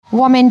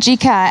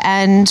Wamenjika,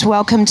 and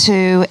welcome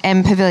to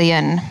M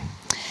Pavilion,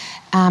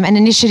 an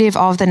initiative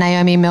of the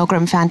Naomi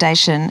Milgram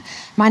Foundation.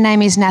 My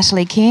name is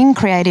Natalie King,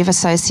 Creative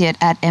Associate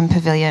at M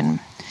Pavilion.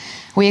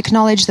 We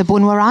acknowledge the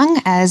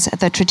Bunwurrung as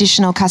the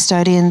traditional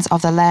custodians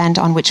of the land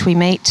on which we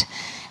meet,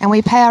 and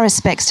we pay our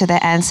respects to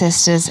their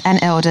ancestors and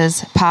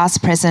elders,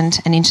 past, present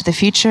and into the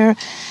future,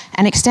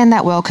 and extend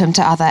that welcome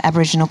to other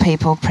Aboriginal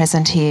people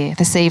present here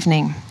this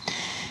evening.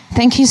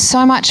 Thank you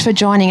so much for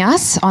joining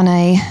us on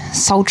a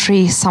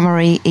sultry,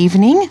 summery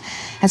evening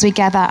as we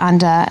gather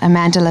under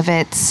Amanda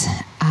Levette's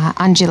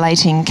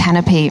undulating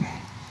canopy.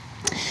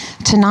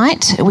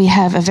 Tonight we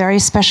have a very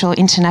special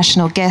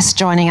international guest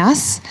joining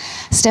us.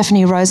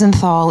 Stephanie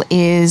Rosenthal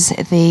is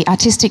the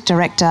Artistic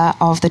Director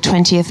of the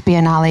 20th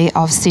Biennale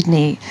of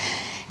Sydney.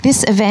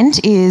 This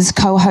event is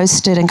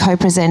co-hosted and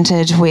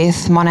co-presented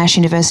with Monash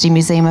University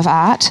Museum of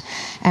Art,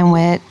 and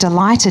we're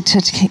delighted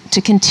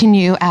to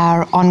continue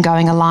our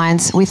ongoing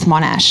alliance with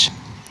Monash.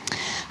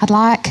 I'd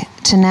like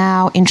to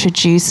now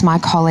introduce my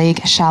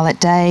colleague Charlotte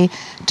Day,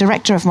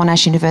 Director of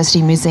Monash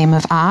University Museum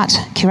of Art,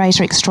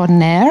 Curator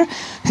Extraordinaire,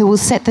 who will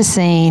set the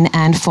scene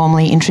and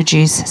formally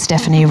introduce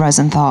Stephanie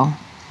Rosenthal.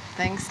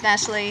 Thanks,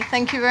 Natalie.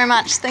 Thank you very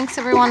much. Thanks,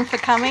 everyone, for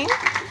coming,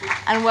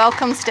 and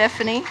welcome,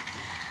 Stephanie.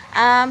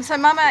 So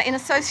Mama, in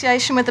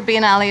association with the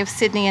Biennale of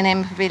Sydney and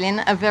M Pavilion,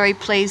 are very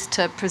pleased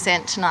to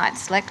present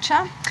tonight's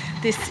lecture.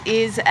 This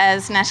is,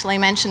 as Natalie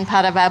mentioned,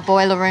 part of our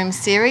Boiler Room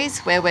series,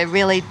 where we're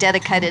really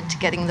dedicated to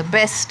getting the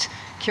best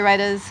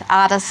curators,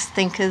 artists,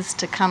 thinkers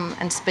to come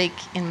and speak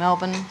in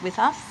Melbourne with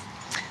us.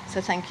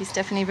 So thank you,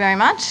 Stephanie, very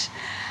much.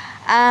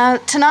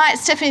 Tonight,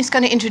 Stephanie's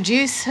going to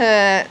introduce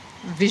her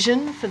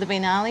vision for the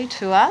Biennale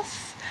to us.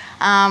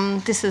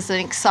 This is an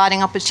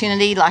exciting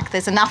opportunity.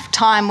 There's enough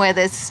time where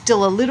there's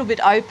still a little bit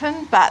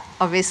open, but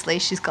obviously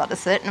she's got a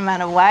certain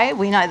amount of way.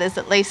 We know there's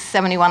at least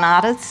 71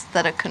 artists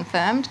that are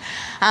confirmed.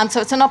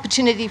 So it's an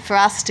opportunity for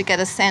us to get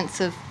a sense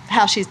of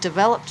how she's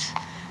developed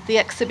the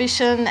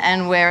exhibition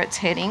and where it's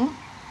heading.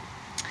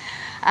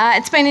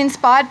 It's been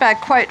inspired by a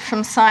quote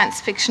from science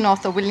fiction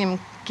author William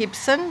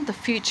Gibson: "The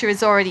future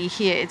is already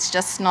here, it's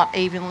just not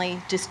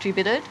evenly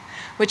distributed,"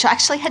 which I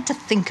actually had to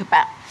think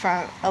about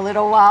for a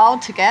little while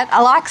to get. I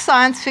like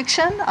science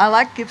fiction, I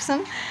like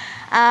Gibson.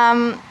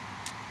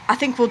 I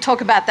think we'll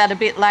talk about that a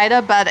bit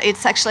later, but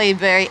it's actually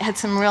had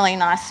some really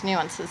nice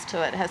nuances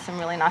to it. It has some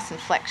really nice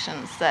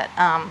inflections that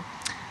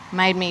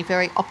made me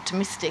very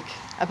optimistic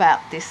about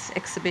this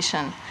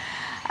exhibition.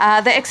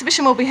 The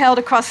exhibition will be held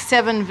across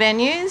 7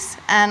 venues,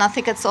 and I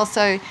think it's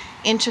also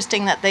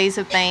interesting that these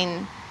have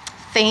been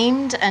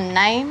themed and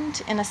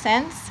named in a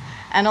sense,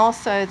 and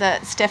also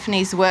that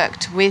Stephanie's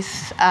worked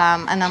with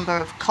a number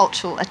of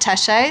cultural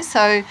attachés.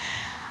 So,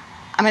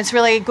 it's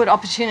really a good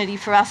opportunity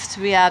for us to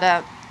be able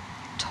to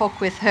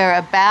talk with her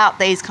about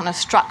these kind of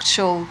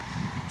structural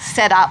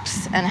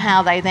setups and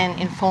how they then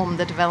inform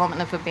the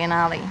development of a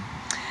Biennale.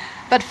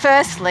 But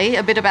firstly,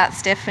 a bit about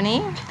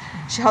Stephanie.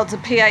 She holds a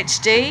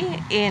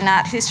PhD in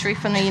art history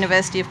from the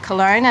University of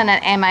Cologne and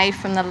an MA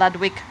from the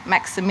Ludwig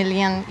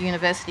Maximilian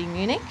University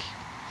Munich.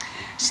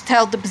 She's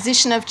held the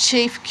position of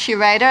Chief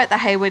Curator at the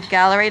Hayward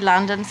Gallery,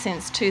 London,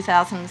 since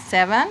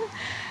 2007.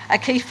 A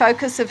key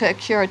focus of her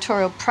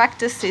curatorial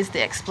practice is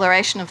the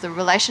exploration of the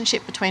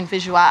relationship between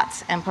visual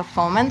arts and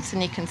performance,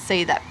 and you can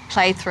see that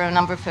play through a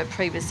number of her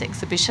previous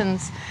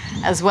exhibitions,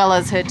 as well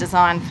as her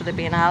design for the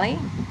Biennale.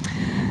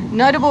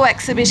 Notable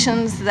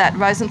exhibitions that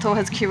Rosenthal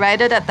has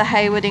curated at the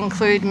Hayward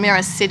include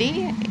Mirror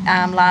City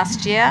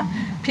last year,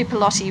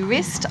 Pipolotti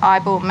Wrist,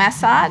 Eyeball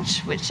Massage,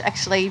 which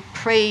actually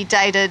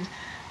predated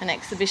an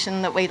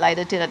exhibition that we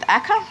later did at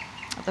ACCA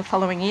the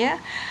following year,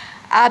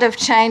 Art of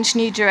Change,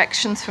 New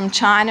Directions from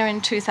China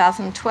in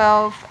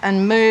 2012,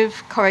 and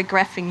Move,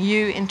 Choreographing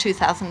You in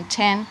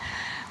 2010,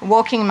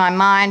 Walking My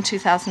Mind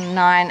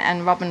 2009,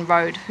 and Robin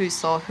Road, Who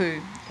Saw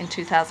Who in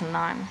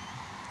 2009.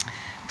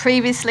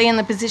 Previously in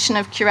the position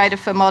of Curator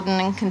for Modern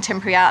and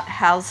Contemporary Art,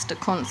 Haus der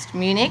Kunst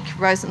Munich,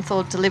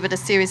 Rosenthal delivered a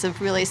series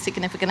of really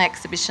significant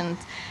exhibitions,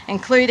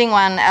 including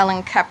one,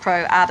 Alan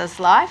Capro, Artist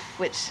Life,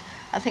 which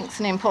I think it's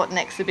an important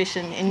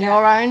exhibition in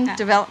your own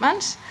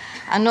development.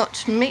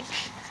 Anut Mick,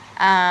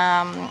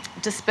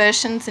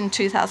 Dispersions in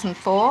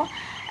 2004.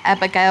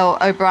 Abigail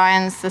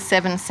O'Brien's The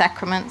Seven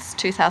Sacraments,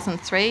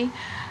 2003.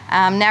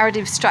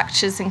 Narrative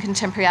Structures in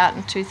Contemporary Art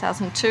in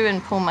 2002.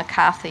 And Paul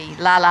McCarthy,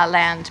 La La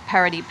Land,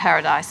 Parody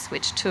Paradise,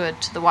 which toured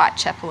to the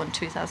Whitechapel in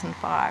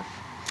 2005.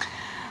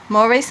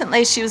 More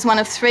recently, she was one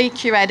of 3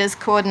 curators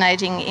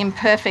coordinating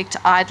Imperfect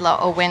Idler,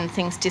 or When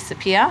Things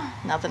Disappear,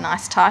 another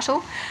nice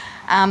title,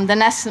 the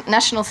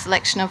national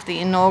selection of the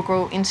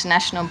inaugural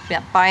International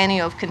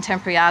Biennial of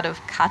Contemporary Art of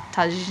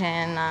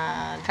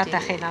Cartagena.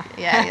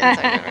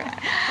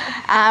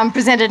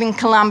 Presented in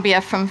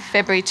Colombia from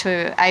February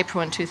to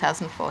April in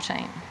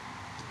 2014.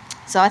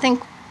 So I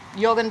think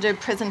you're going to do a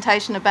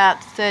presentation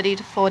about 30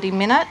 to 40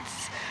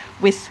 minutes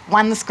with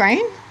one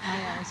screen.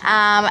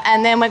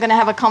 And then we're going to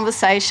have a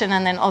conversation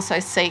and then also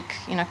seek,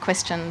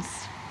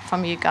 questions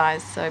from you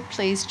guys. So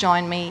please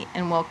join me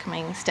in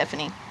welcoming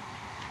Stephanie.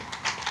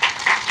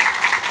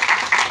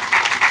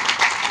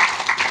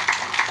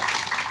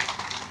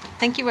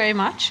 thank you very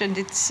much. And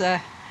it's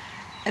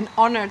an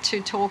honor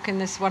to talk in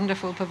this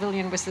wonderful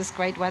pavilion with this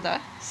great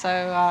weather. So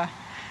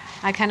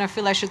I kind of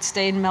feel I should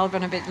stay in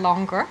Melbourne a bit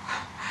longer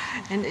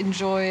and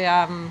enjoy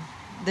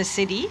the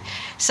city.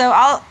 So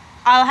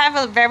I'll have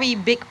a very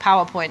big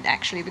PowerPoint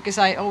actually, because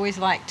I always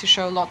like to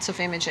show lots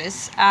of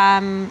images.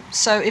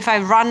 So if I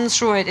run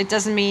through it, it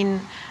doesn't mean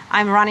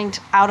I'm running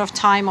out of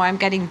time or I'm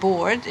getting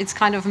bored. It's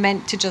kind of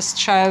meant to just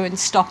show and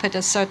stop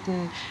at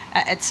certain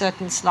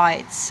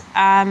slides.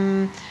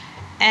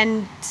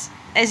 And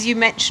as you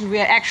mentioned, we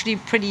are actually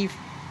pretty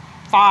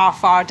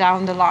far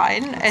down the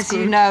line. That's as good.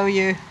 You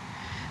know,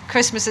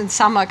 Christmas and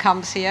summer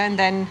comes here, and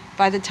then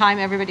by the time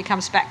everybody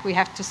comes back, we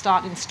have to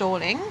start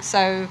installing.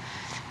 So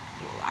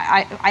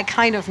I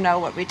kind of know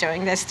what we're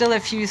doing. There's still a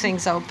few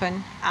things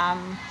open.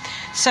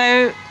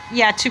 So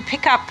to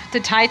pick up the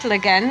title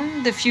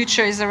again, the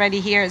future is already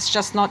here. It's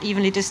just not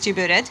evenly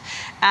distributed.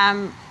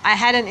 I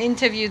had an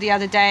interview the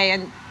other day,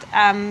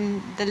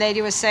 and the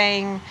lady was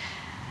saying,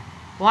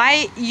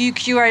 why you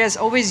curators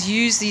always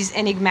use these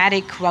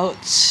enigmatic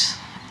quotes?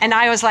 And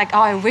I was like,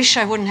 I wish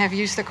I wouldn't have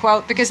used the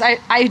quote, because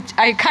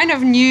I kind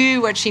of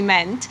knew what she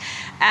meant.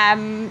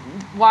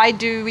 Why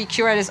do we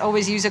curators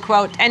always use a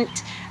quote? And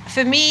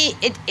for me,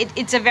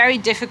 it's a very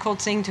difficult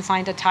thing to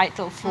find a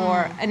title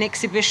for an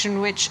exhibition,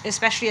 which,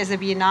 especially as a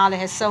Biennale,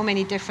 has so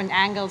many different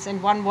angles,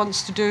 and one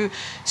wants to do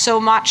so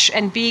much,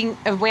 and being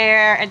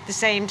aware at the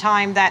same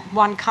time that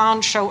one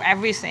can't show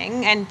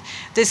everything, and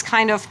this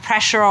kind of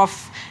pressure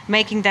of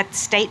making that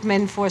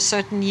statement for a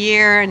certain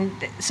year.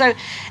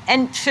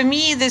 And for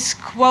me, this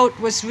quote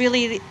was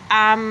really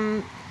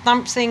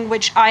something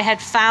which I had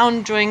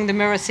found during the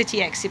Mirror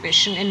City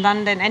exhibition in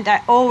London, and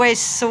I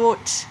always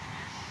thought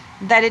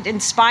that it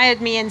inspired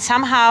me, and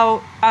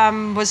somehow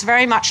was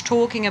very much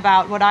talking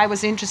about what I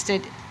was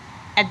interested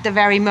at the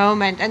very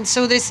moment. And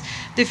so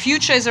the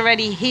future is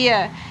already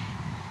here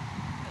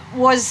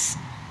was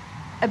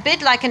a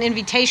bit like an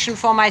invitation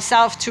for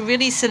myself to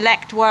really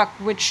select work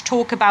which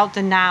talk about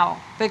the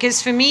now.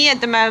 Because for me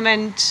at the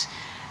moment,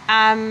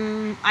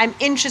 I'm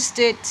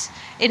interested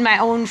in my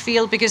own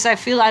field, because I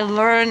feel I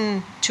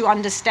learn to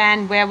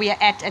understand where we are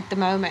at the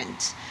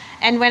moment.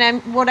 And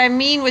what I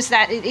mean was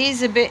that it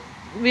is a bit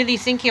really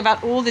thinking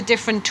about all the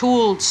different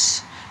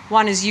tools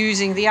one is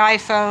using, the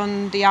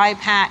iPhone, the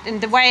iPad,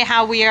 and the way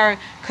how we are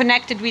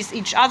connected with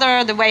each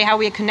other, the way how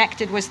we are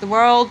connected with the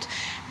world,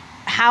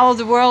 how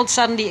the world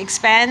suddenly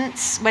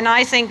expands.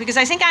 Because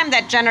I think I'm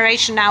that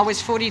generation now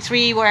with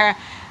 43, where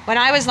when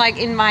I was like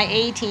in my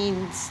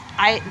 18s,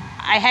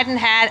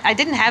 I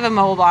didn't have a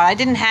mobile.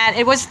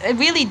 It was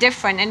really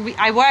different. And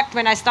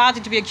when I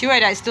started to be a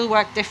curator, I still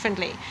worked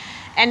differently.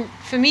 And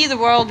for me, the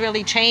world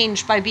really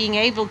changed by being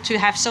able to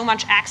have so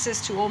much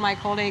access to all my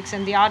colleagues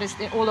and the artists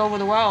all over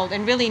the world,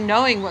 and really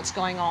knowing what's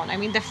going on. I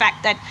mean, the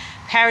fact that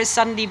Paris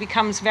suddenly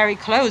becomes very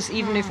close,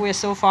 even if we're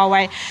so far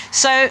away.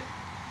 So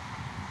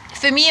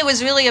for me, it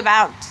was really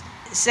about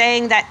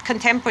saying that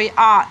contemporary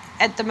art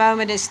at the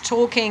moment is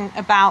talking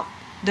about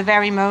the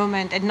very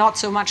moment and not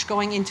so much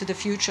going into the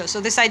future.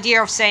 So this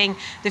idea of saying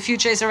the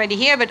future is already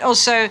here, but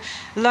also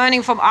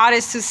learning from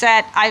artists who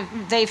said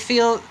they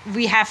feel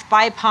we have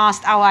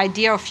bypassed our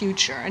idea of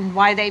future, and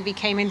why they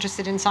became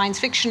interested in science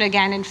fiction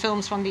again in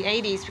films from the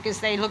 80s, because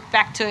they looked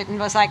back to it and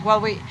was like,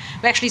 well, we're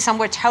actually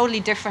somewhere totally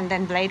different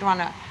than Blade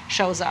Runner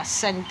shows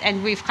us,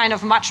 and we've kind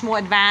of much more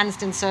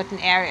advanced in certain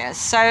areas.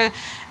 So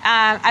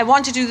I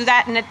want to do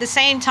that, and at the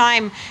same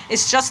time,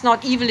 it's just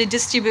not evenly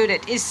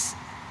distributed.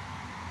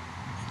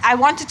 I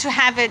wanted to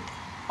have it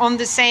on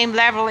the same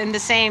level, in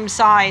the same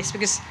size,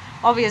 because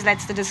obviously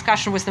that's the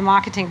discussion with the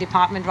marketing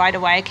department right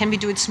away. Can we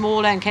do it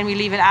smaller, and can we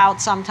leave it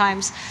out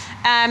sometimes?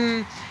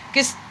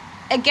 Because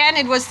again,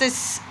 it was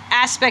this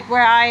aspect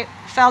where I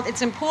felt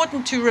it's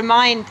important to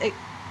remind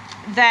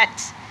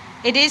that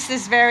it is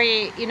this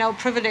very,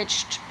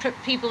 privileged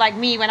people like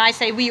me, when I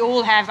say we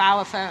all have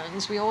our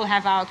phones, we all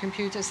have our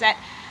computers, that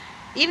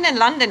even in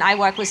London, I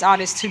work with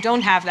artists who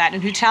don't have that,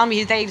 and who tell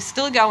me they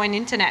still go in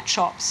internet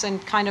shops and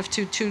kind of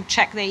to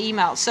check their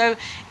emails. So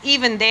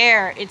even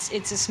there, it's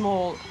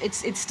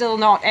still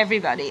not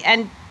everybody,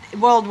 and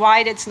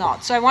worldwide it's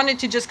not. So I wanted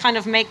to just kind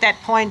of make that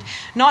point,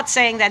 not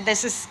saying that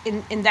this is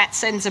in that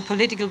sense a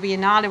political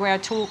biennale where I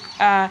talk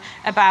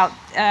about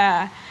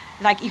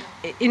like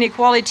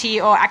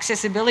inequality or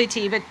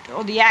accessibility,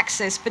 or the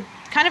access, but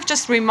kind of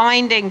just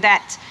reminding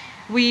that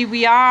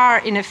we are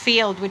in a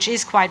field which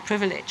is quite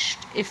privileged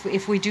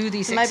if we do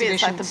these maybe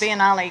exhibitions. It's like the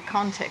Biennale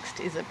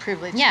context is a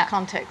privileged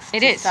context.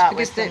 It to is, start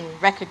because with,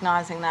 and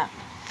recognising that.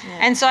 Yeah.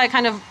 And so I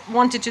kind of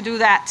wanted to do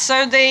that.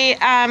 So the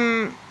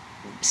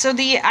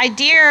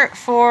idea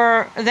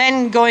for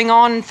then going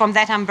on from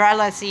that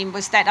umbrella theme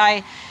was that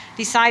I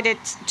decided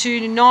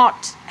to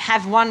not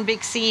have one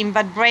big theme,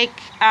 but break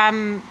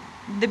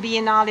the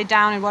Biennale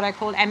down in what I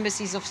call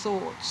embassies of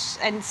thoughts.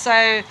 And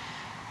so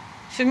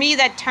for me,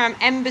 that term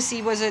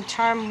embassy was a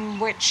term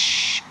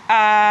which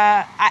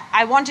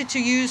I wanted to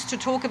use to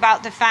talk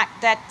about the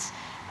fact that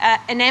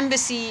an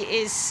embassy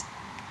is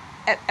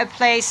a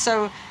place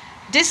so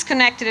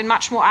disconnected and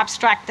much more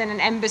abstract than an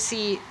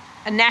embassy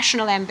a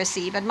national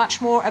embassy, but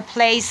much more a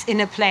place in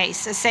a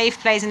place, a safe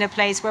place in a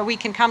place where we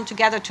can come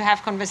together to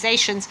have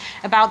conversations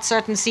about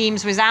certain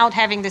themes without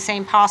having the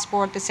same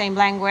passport, the same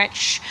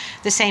language,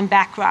 the same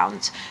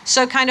background.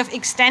 So kind of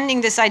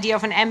extending this idea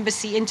of an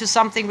embassy into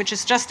something which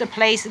is just a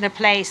place in a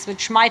place,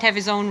 which might have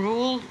its own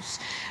rules,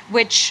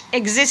 which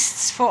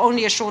exists for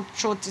only a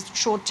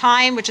short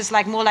time, which is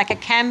like more like a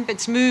camp.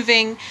 It's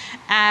moving,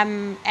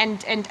 and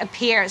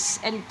appears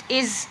and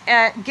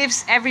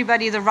gives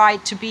everybody the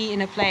right to be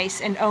in a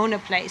place and own a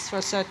place for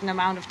a certain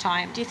amount of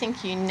time. Do you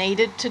think you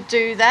needed to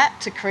do that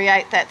to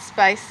create that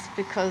space,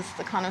 because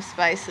the kind of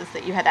spaces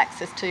that you had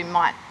access to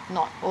might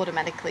not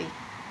automatically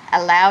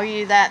allow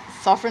you that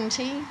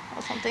sovereignty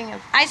or something?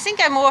 I think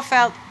I more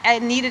felt I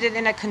needed it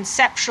in a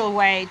conceptual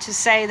way, to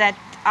say that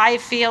I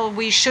feel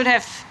we should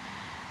have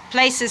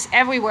places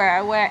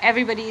everywhere where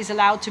everybody is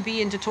allowed to be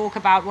and to talk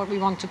about what we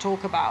want to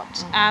talk about.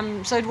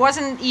 So it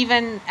wasn't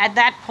even at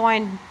that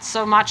point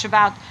so much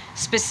about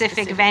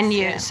specific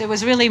venues. Yeah. It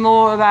was really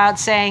more about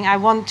saying I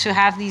want to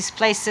have these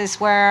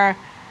places where,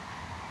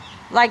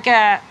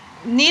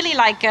 nearly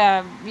like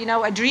a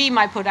dream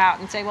I put out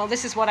and say, well,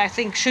 this is what I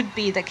think should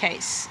be the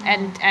case,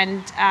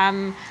 and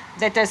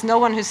that there's no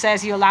one who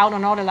says you're allowed or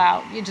not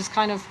allowed. You just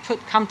kind of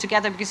come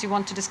together because you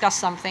want to discuss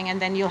something,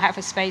 and then you'll have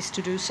a space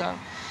to do so.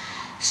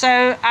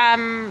 So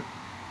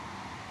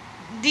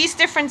these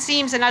different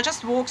themes, and I'll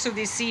just walk through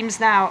these themes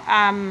now,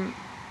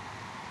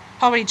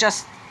 probably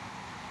just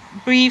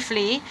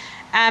briefly.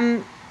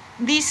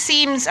 These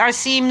themes are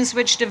themes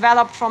which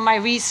developed from my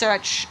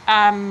research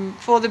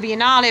for the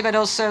Biennale, but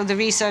also the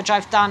research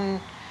I've done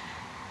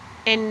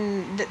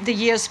in the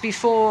years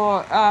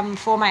before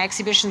for my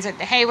exhibitions at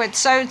the Hayward.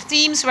 So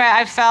themes where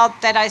I felt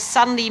that I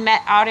suddenly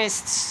met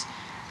artists,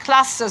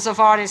 clusters of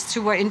artists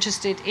who were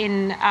interested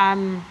in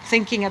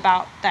thinking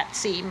about that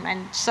theme.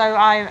 And so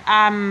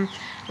I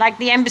like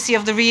the Embassy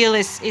of the Real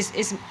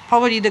is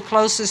probably the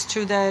closest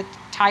to the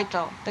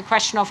title, the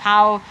question of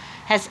how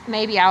has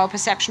maybe our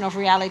perception of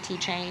reality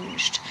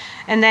changed.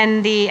 And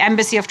then the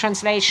Embassy of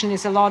Translation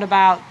is a lot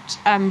about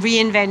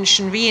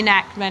reinvention,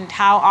 reenactment,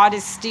 how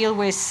artists deal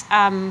with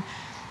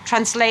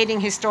translating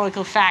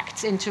historical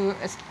facts into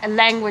a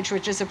language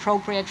which is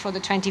appropriate for the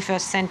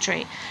 21st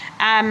century.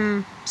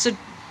 So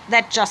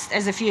that just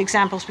as a few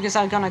examples, because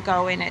I'm going to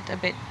go in it a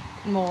bit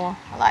more.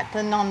 I like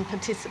the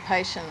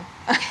non-participation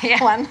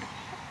yeah. one.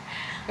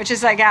 Which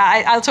is like,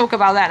 I'll talk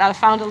about that. I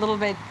found a little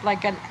bit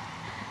like a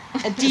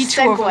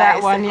detour for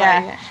that one,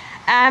 yeah.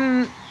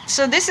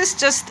 So this is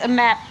just a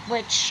map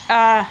which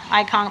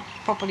I can't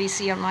properly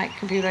see on my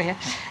computer here,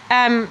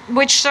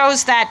 which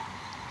shows that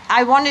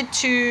I wanted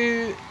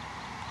to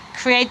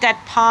create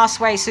that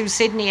pathway through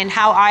Sydney and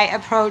how I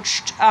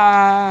approached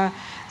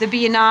the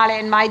Biennale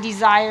and my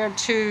desire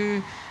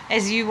to,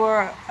 as you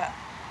were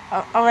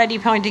already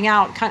pointing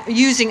out, kind of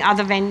using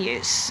other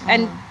venues.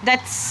 And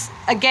that's,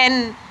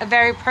 again, a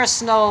very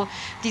personal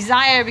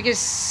desire,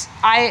 because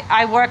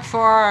I work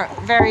for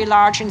a very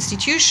large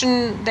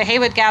institution, the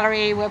Hayward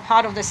Gallery. We're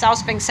part of the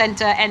South Bank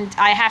Centre, and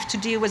I have to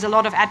deal with a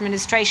lot of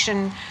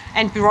administration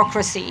and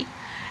bureaucracy,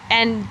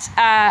 and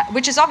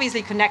which is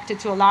obviously connected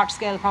to a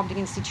large-scale public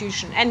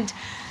institution. And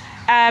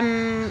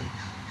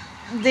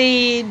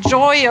the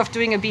joy of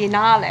doing a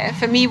Biennale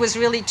for me was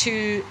really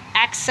to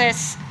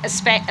access a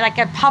space, like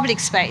a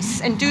public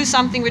space, and do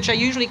something which I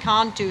usually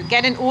can't do.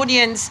 Get an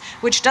audience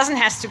which doesn't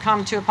have to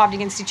come to a public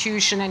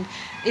institution and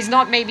is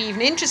not maybe even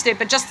interested,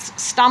 but just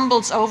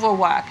stumbles over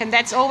work. And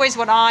that's always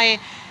what I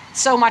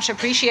so much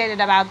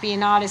appreciated about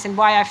Biennales, and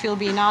why I feel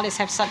Biennales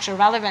have such a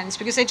relevance,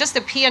 because they just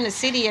appear in a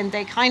city and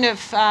they kind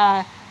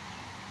of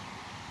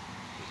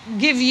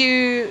give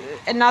you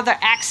another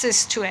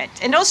access to it,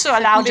 and also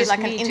allow just like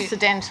an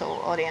incidental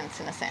audience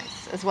in a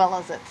sense, as well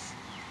as its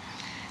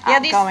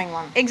outgoing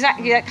one.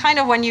 Exactly. Yeah, kind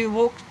of when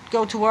you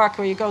go to work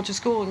or you go to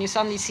school and you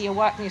suddenly see a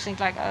work and you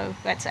think like, oh,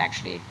 that's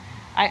actually,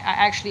 I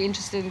actually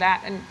interested in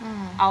that, and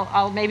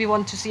I'll maybe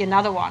want to see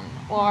another one.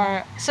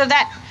 Or so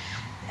that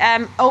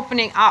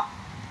opening up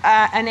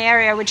an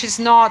area which is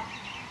not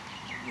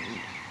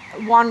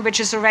one which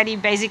is already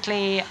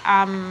basically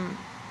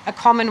a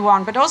common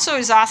one, but also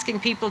is asking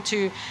people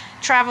to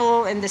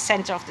travel in the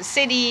center of the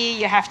city.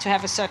 You have to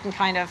have a certain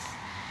kind of,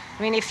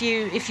 I mean, if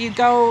you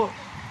go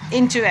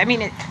into, I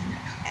mean,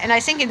 and I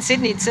think in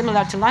Sydney it's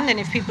similar to London.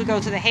 If people go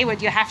to the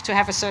Hayward, you have to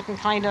have a certain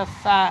kind of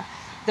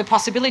the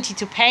possibility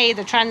to pay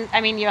the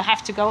I mean, you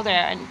have to go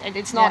there, and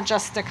it's not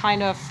just the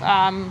kind of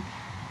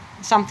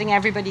something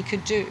everybody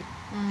could do.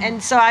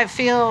 And so I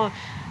feel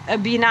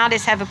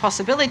Biennales have a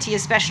possibility,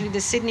 especially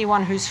the Sydney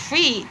one, who's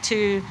free,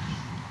 to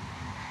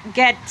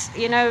get,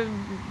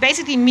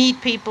 basically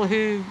meet people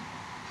who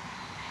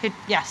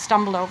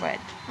stumble over it.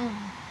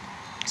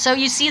 So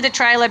you see the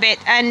trail a bit,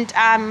 and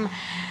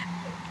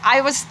I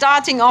was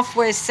starting off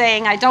with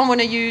saying I don't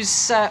want to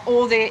use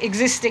all the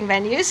existing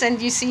venues,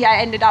 and you see I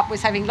ended up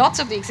with having lots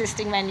of the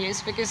existing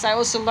venues, because I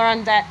also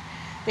learned that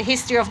the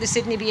history of the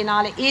Sydney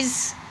Biennale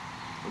is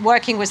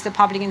working with the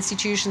public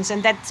institutions,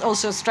 and that's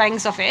also a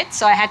strength of it.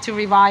 So I had to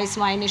revise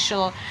my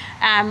initial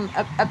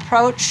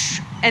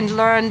approach and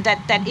learned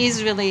that that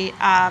is really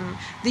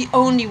the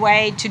only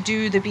way to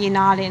do the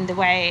Biennale in the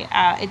way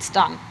it's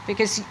done,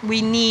 because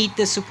we need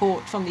the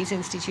support from these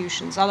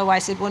institutions.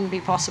 Otherwise, it wouldn't be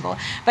possible.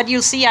 But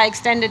you'll see I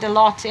extended a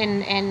lot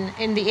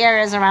in the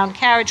areas around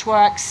Carriage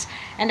Works,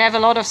 and have a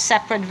lot of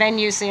separate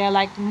venues there,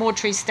 like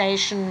Mortuary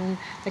Station,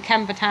 the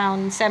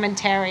Campertown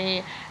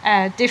Cemetery,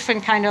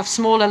 different kind of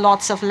smaller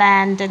lots of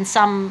land, and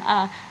some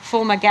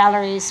former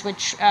galleries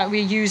which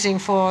we're using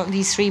for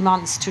these 3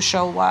 months to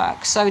show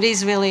work. So it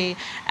is really,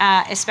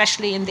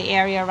 especially in the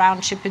area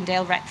around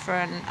Chippendale,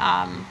 Redfern,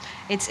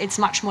 it's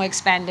much more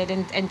expanded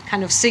and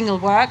kind of single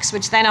works,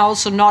 which then are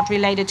also not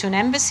related to an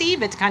embassy,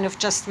 but kind of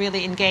just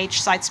really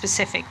engage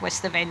site-specific with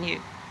the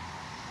venue.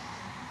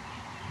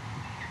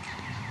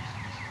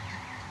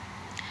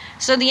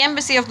 So the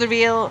Embassy of the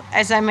Real,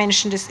 as I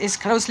mentioned, is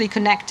closely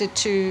connected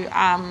to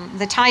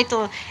the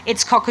title.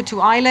 It's Cockatoo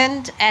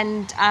Island,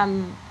 and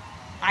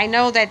I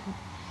know that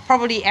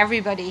probably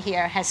everybody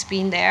here has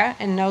been there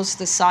and knows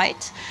the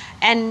site.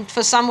 And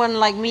for someone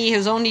like me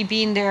who's only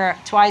been there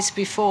twice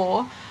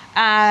before,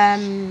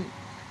 I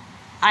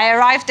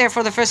arrived there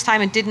for the first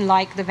time and didn't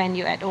like the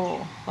venue at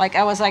all. Like,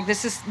 I was like,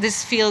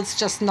 this feels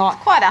just not...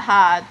 It's quite a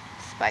hard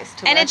space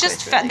to and work it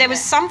just with, really, there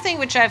was something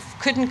which I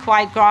couldn't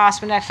quite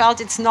grasp, and I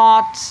felt it's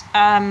not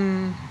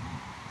I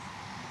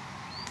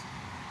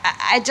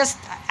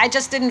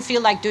just didn't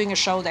feel like doing a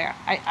show there.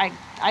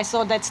 I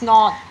thought that's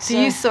not. So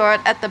you saw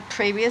it at the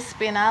previous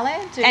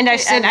Biennale, and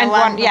I've seen and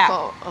one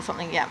before, or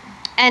something, yeah.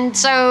 And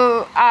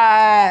so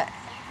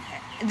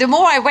the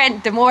more I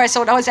went, the more I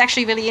thought, it's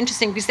actually really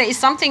interesting, because there is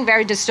something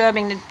very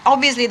disturbing.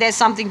 Obviously, there's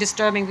something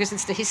disturbing because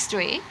it's the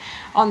history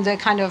on the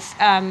kind of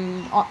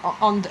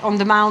on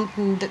the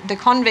mountain, the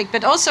convict.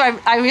 But also,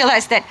 I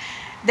realized that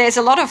there's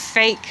a lot of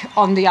fake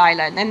on the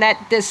island, and that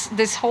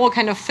this whole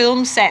kind of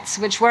film sets,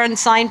 which weren't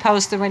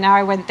signposted when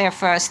I went there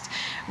first,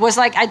 was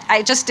like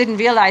I just didn't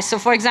realize. So,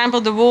 for example,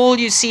 the wall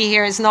you see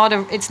here is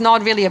it's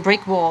not really a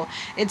brick wall.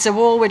 It's a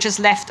wall which is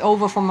left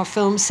over from a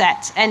film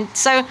set. And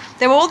so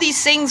there were all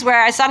these things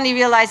where I suddenly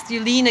realized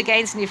you lean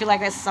against and you feel like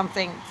there's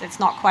something that's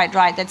not quite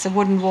right. That's a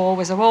wooden wall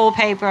with a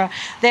wallpaper.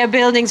 There are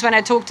buildings, when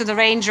I talked to the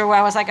ranger, where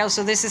I was like, oh,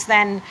 so this is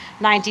then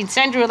 19th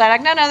century. They're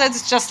like, no,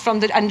 that's just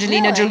from the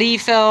Angelina Jolie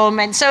film.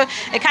 And so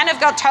it kind of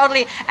got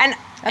totally... And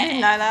I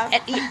didn't know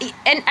that.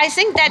 And I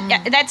think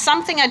that that's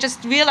something I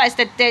just realized,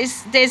 that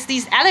there's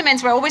these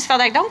elements where I always felt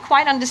like I don't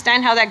quite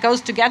understand how that goes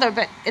together,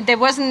 but there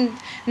wasn't.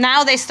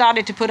 Now they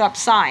started to put up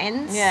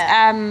signs.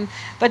 Yeah.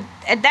 But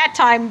at that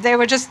time they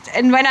were just,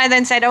 and when I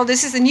then said, oh,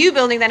 this is a new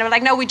building, then they were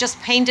like, no, we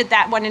just painted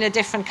that one in a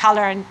different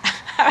color. And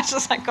I was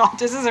just like, God,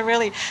 this is a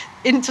really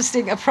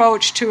interesting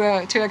approach to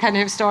a kind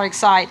of historic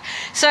site.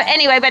 So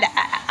anyway, but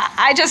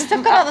I just...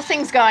 They've got other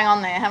things going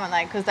on there, haven't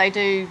they? Because they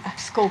do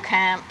school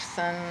camps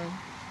and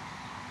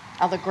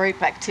other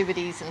group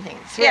activities and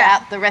things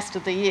throughout the rest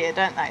of the year,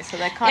 don't they? So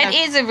they're kind of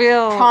is a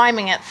real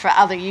priming it for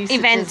other usages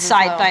event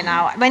site by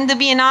now. When the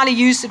Biennale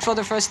used it for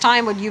the first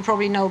time, what you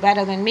probably know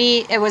better than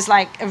me, it was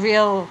like a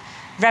real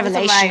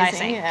revelation.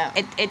 Amazing,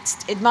 I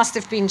think it must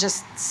have been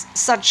just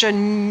such a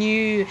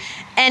new,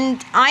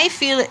 and I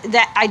feel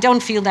that I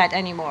don't feel that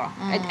anymore.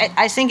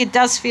 I think it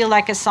does feel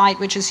like a site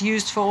which is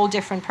used for all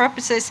different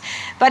purposes,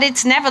 but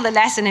it's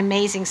nevertheless an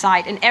amazing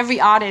site, and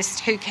every artist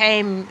who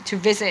came to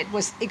visit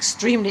was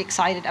extremely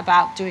excited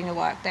about doing a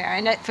work there,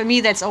 and for me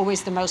that's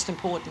always the most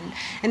important.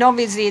 And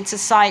obviously it's a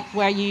site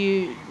where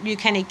you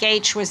can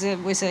engage with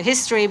a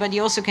history, but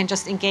you also can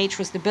just engage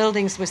with the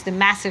buildings, with the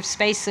massive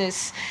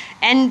spaces,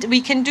 and we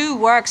can do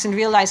works and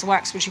realize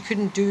works which you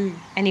couldn't do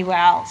anywhere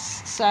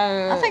else.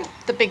 So I think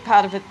the big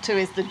part of it too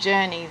is the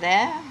journey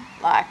there,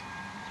 like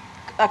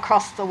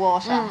across the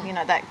water. You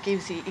know, that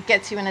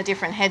gets you in a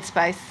different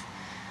headspace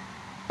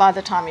by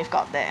the time you've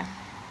got there,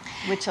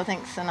 which I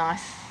think is a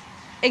nice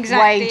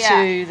way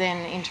to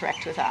then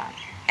interact with art.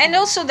 And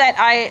also that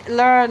I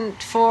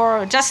learned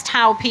for just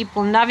how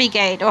people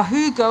navigate or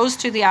who goes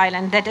to the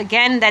island, that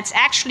again, that's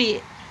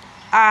actually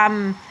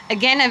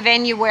again a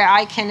venue where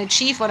I can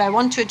achieve what I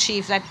want to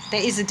achieve, that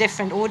there is a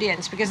different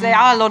audience, because there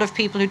are a lot of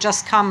people who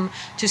just come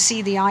to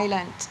see the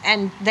island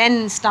and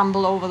then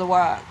stumble over the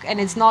work,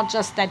 and it's not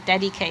just that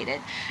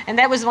dedicated. And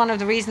that was one of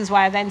the reasons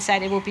why I then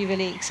said it would be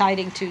really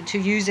exciting to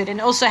use it,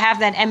 and also have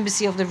that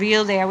Embassy of the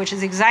Real there, which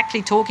is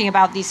exactly talking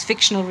about these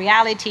fictional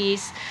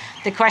realities,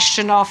 the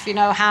question of, you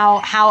know,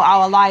 how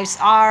our lives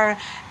are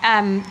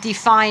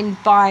defined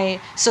by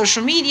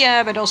social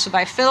media, but also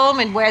by film,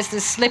 and where's the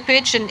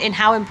slippage, and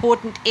how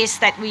important is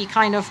that we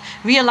kind of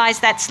realize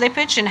that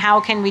slippage, and how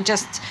can we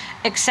just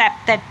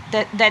accept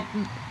that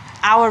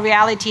our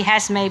reality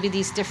has maybe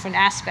these different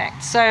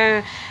aspects.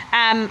 So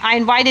I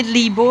invited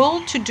Lee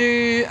Bull to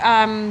do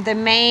the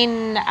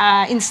main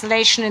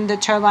installation in the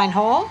Turbine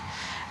Hall.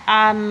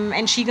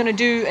 And she's going to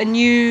do a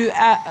new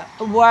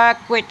work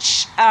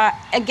which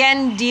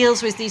again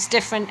deals with these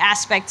different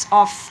aspects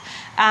of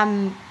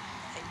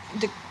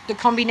the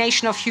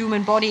combination of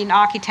human body and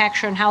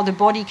architecture, and how the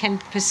body can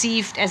be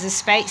perceived as a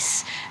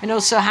space, and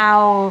also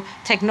how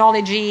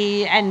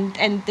technology and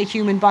the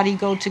human body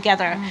go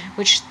together,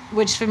 which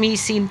which for me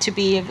seemed to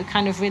be a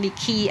kind of really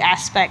key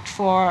aspect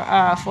for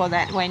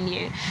that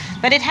venue.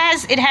 But it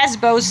has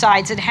both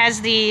sides. It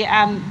has the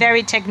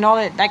very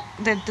technology, like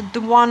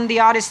the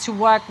artists who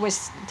work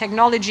with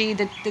technology,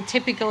 the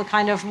typical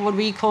kind of what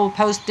we call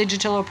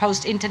post-digital or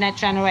post-internet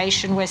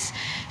generation with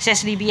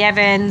Cecily B.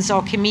 Evans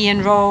or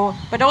Kimian Rowe,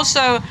 but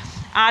also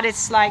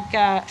artists like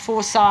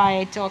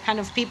Forsyth, or kind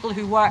of people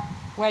who work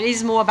where it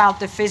is more about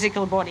the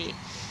physical body.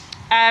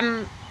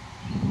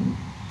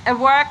 A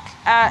work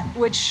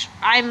which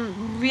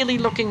I'm really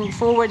looking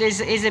forward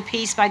is a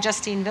piece by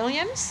Justine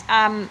Williams.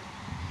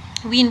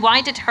 We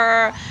invited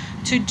her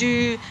to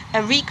do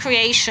a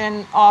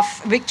recreation of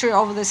Victory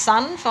Over the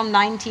Sun from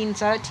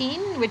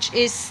 1913, which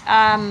is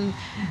a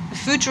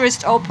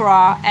futurist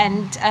opera,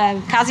 and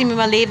Kazimir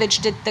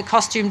Malevich did the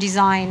costume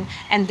design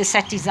and the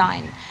set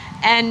design.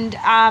 And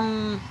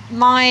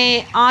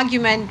my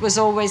argument was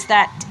always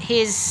that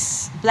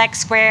his Black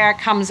Square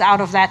comes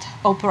out of that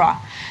opera.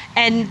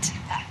 And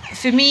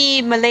for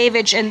me,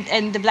 Malevich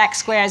and the Black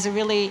Square is a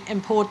really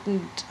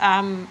important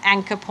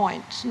anchor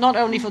point, not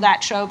only for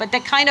that show, but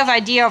that kind of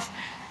idea of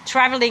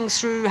traveling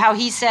through, how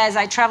he says,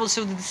 I traveled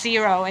through the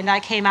zero and I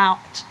came out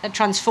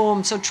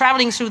transformed. So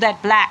traveling through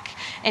that black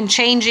and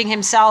changing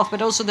himself,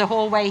 but also the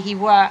whole way he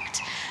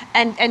worked.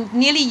 And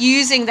nearly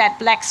using that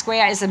Black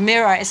Square as a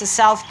mirror, as a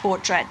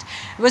self-portrait,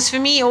 was for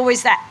me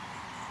always that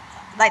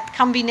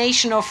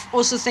combination of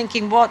also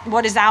thinking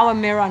what is our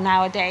mirror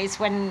nowadays,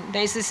 when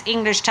there's this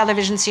English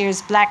television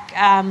series Black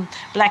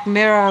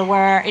Mirror,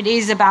 where it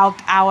is about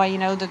our,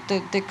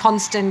 the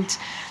constant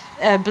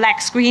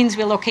black screens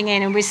we're looking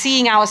in, and we're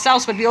seeing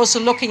ourselves, but we're also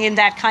looking in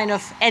that kind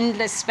of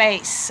endless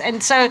space.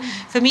 And so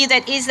for me,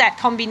 that is that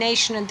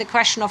combination, and the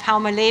question of how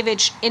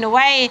Malevich, in a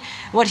way,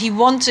 what he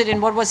wanted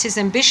and what was his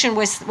ambition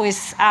with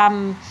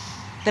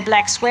the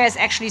Black Square is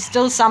actually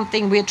still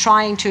something we're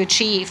trying to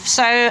achieve.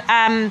 So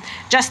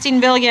Justine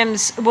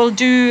Williams will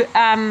do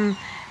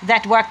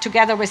that work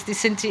together with the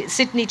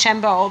Sydney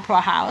Chamber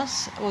Opera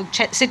House, or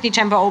Sydney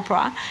Chamber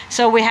Opera.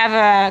 So we have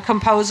a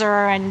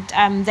composer,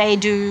 and they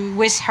do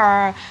with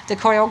her the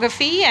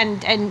choreography,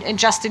 and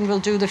Justine will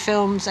do the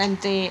films and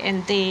the. So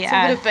it would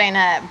have been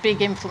a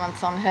big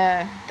influence on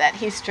her, that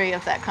history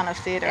of that kind of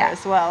theatre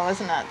as well,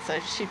 isn't it? So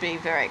she'd be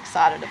very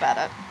excited about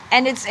it.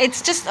 And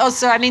it's just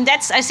also, I mean,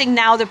 that's, I think,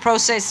 now the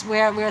process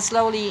where we're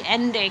slowly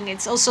ending.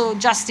 It's also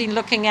Justine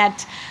looking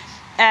at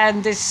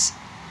this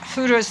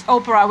futurist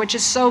opera, which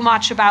is so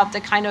much about the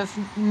kind of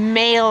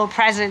male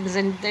presence,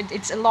 and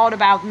it's a lot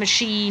about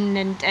machine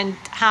and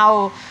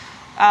how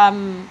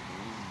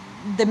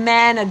the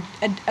man,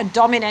 a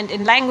dominant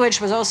in language,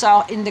 was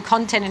also in the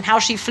content, and how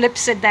she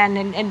flips it then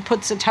and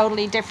puts a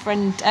totally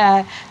different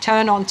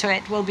turn onto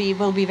it will be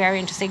very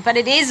interesting. But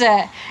it is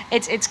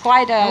it's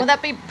quite a. Will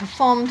that be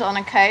performed on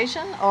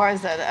occasion, or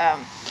is it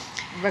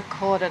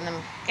recorded and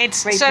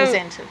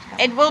represented? So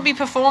it will be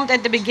performed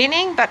at the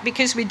beginning, but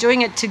because we're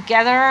doing it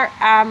together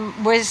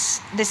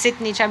with the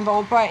Sydney Chamber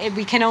Opera,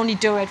 we can only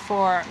do it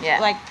for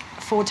like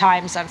 4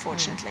 times,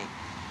 unfortunately.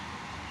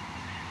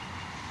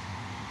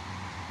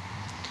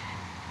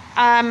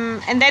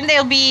 And then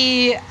there'll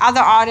be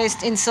other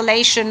artists,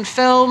 installation,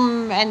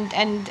 film,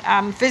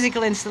 and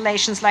physical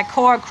installations like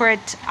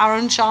Korakrit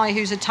Arunchai,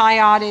 who's a Thai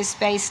artist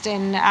based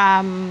in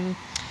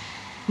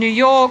New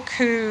York,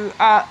 who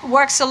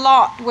works a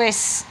lot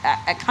with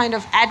a kind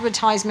of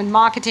advertisement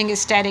marketing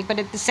aesthetic, but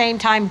at the same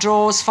time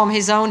draws from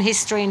his own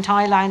history in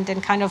Thailand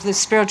and kind of the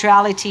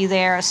spirituality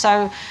there.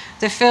 So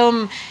the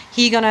film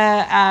he's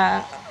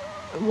gonna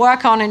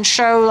work on and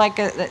show, like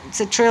it's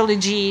a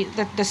trilogy.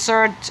 The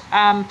third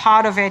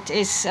part of it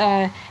is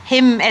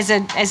him as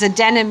a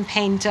denim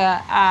painter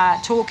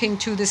talking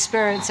to the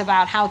spirits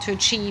about how to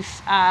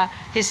achieve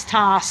his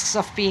tasks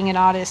of being an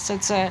artist. So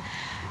it's a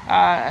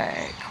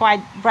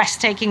quite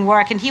breathtaking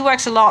work, and he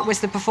works a lot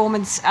with the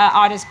performance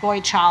artist Boy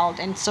Child,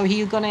 and so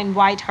he's going to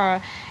invite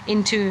her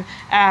into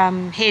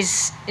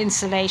his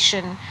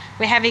installation.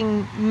 We're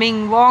having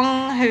Ming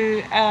Wong,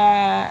 who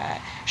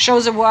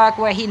shows a work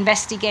where he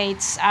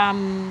investigates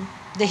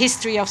the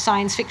history of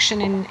science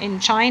fiction in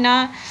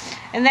China.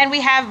 And then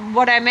we have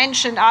what I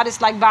mentioned,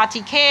 artists like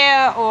Bati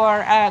Kher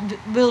or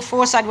Will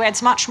Forsyth, where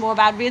it's much more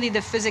about really the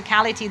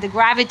physicality, the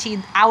gravity,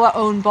 our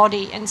own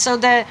body. And so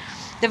the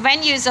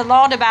venue is a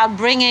lot about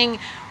bringing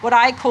what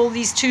I call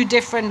these two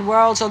different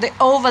worlds, or the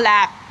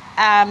overlap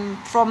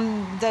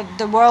from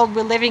the world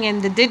we're living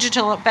in, the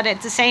digital, but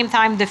at the same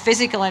time the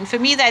physical. And for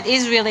me, that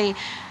is really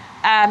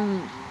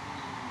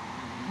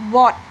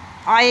what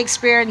I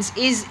experience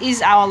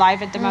is our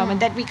life at the moment,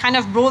 that we kind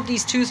of brought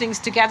these two things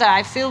together.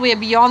 I feel we're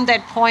beyond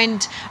that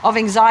point of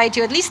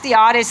anxiety, or at least the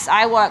artists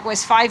I work with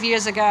 5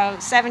 years ago,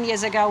 7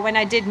 years ago, when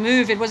I did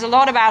Move, it was a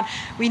lot about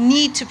we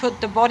need to put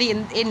the body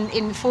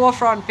in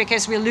forefront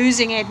because we're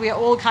losing it. We're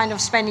all kind of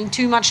spending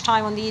too much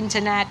time on the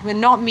internet. We're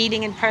not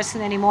meeting in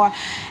person anymore.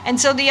 And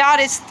so the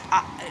artists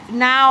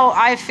now,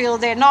 I feel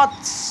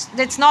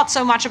it's not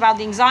so much about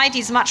the anxiety,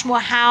 it's much more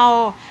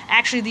how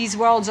actually these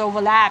worlds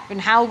overlap and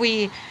how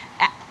we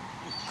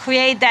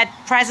create that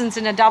presence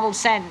in a double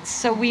sense.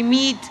 So we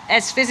meet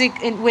as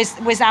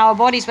with our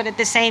bodies, but at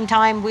the same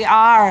time we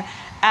are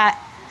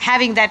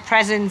having that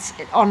presence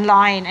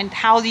online, and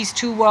how these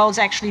two worlds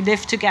actually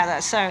live together.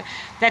 So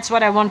that's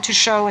what I want to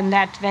show in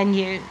that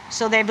venue.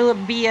 So there will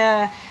be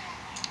a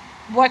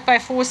work by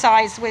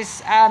Forsyth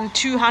with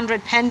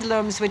 200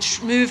 pendulums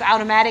which move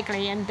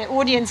automatically, and the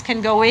audience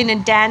can go in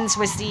and dance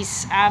with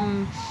these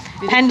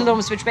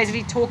pendulums which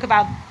basically talk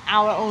about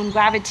our own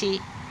gravity.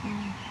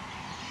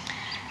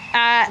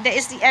 There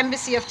is the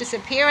Embassy of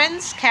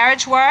Disappearance,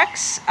 Carriage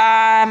Works,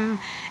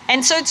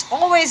 and so it's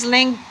always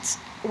linked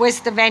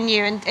with the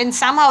venue, and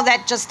somehow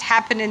that just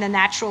happened in a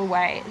natural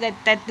way.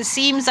 That the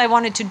themes I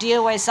wanted to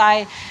deal with,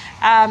 I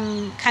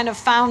kind of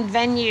found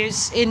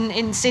venues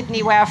in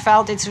Sydney where I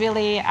felt it's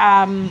really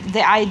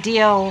the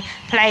ideal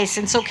place.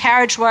 And so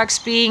Carriage Works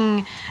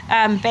being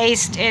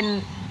based in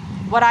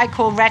what I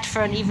call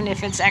Redfern, even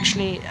if it's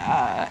actually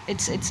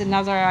it's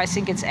another, I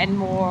think it's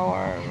Enmore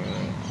or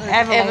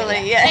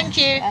Everleigh. Yeah. Thank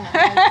you.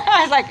 I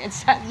was like,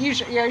 it's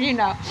you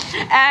know.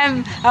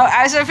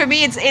 So for me,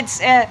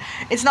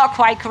 it's not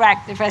quite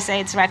correct if I say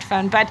it's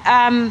Redfern, but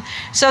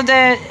so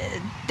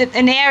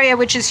an area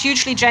which is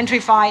hugely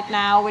gentrified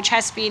now, which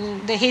has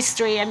been the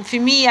history, and for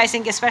me, I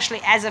think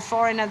especially as a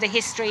foreigner, the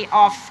history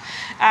of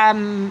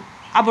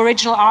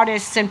Aboriginal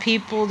artists and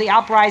people, the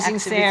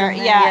uprisings there.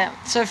 Yeah.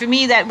 So for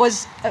me, that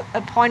was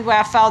a point where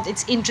I felt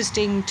it's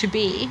interesting to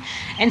be.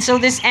 And so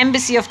this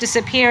Embassy of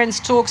Disappearance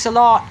talks a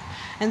lot,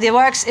 and the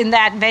works in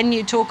that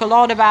venue talk a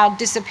lot about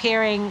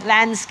disappearing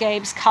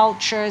landscapes,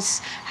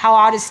 cultures, how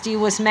artists deal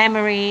with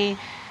memory,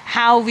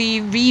 how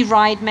we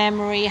rewrite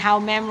memory, how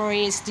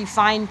memory is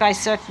defined by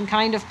certain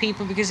kind of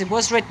people because it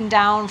was written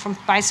down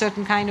by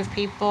certain kind of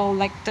people,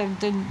 like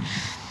the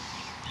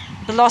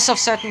loss of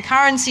certain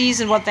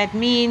currencies and what that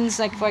means,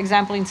 like for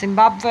example in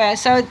Zimbabwe.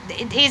 So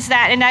it is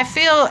that, and I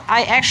feel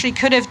I actually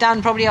could have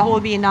done probably a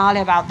whole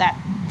biennale about that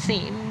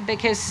theme,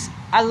 because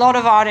a lot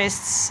of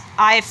artists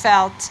I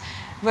felt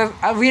were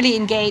really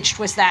engaged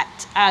with that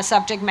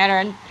subject matter.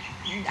 And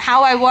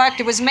how I worked,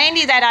 it was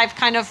mainly that I've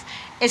kind of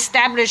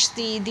established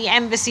the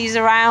embassies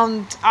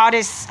around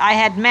artists I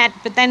had met,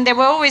 but then there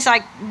were always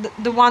like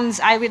the ones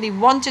I really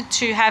wanted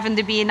to have in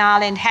the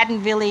Biennale and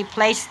hadn't really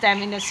placed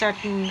them in a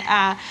certain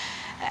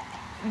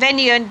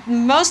venue, and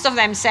most of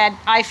them said,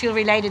 I feel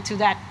related to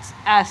that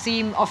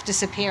theme of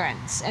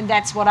disappearance, and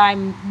that's what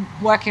I'm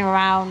working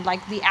around,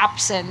 like the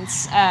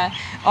absence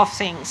of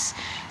things.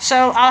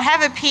 So I'll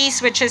have a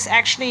piece which is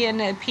actually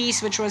a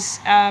piece which was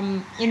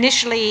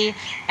initially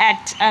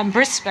at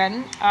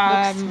Brisbane,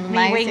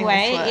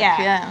 Mingway.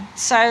 Yeah.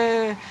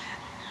 So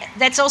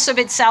that's also a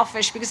bit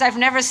selfish because I've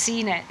never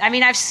seen it. I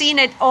mean, I've seen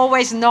it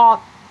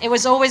it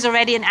was always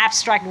already an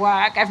abstract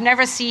work. I've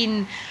never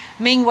seen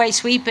Mingway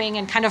sweeping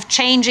and kind of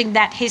changing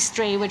that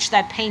history which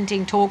that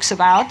painting talks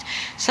about.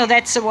 So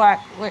that's the work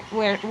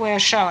we're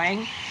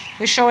showing.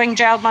 We're showing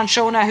Gerald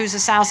Manshona, who's a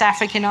South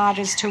African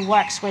artist who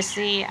works with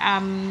the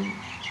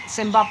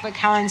Zimbabwe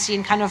currency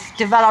and kind of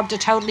developed a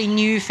totally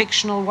new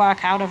fictional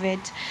work out of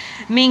it.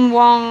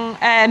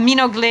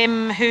 Mino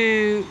Glim,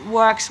 who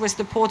works with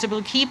the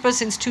Portable Keeper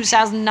since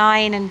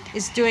 2009 and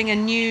is doing a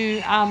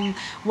new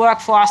work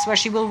for us where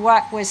she will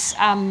work with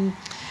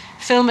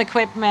film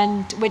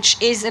equipment, which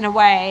is in a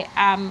way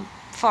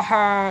for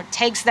her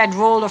takes that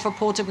role of a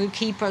portable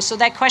keeper. So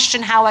that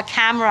question how a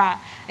camera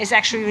is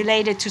actually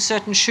related to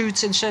certain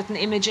shoots and certain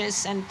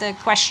images, and the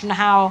question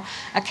how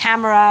a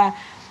camera,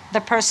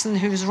 the person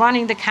who's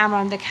running the camera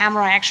and the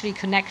camera are actually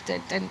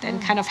connected and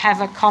kind of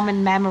have a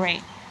common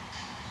memory.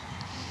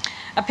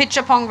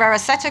 Apichatpong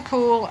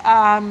Weerasethakul,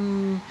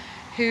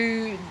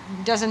 who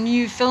does a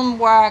new film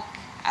work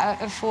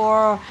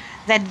for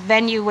that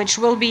venue, which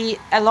will be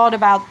a lot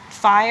about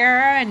fire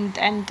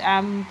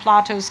and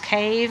Plato's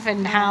cave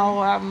and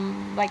how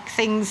like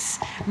things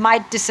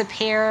might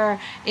disappear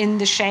in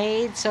the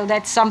shade. So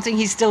that's something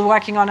he's still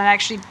working on. I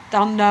actually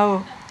don't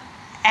know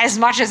as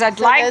much as I'd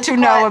like to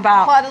know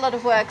about. Quite a lot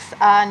of works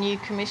are new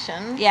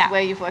commissions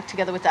where you've worked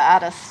together with the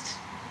artist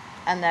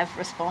and they've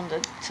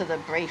responded to the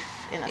brief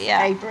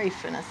a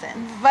brief in a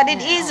sense. But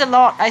it is a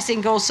lot, I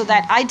think, also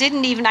that I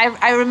didn't even,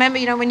 I remember,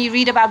 when you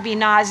read about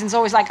biennales, it's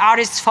always like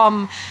artists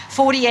from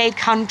 48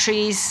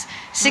 countries,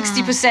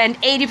 60%,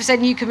 80%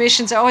 new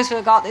commissions. I always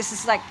forgot this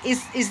is like,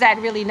 is that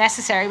really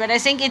necessary? But I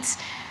think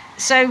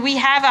so we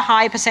have a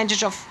high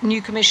percentage of new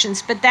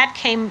commissions, but that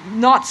came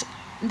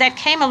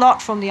a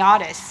lot from the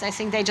artists. I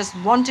think they just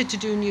wanted to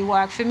do new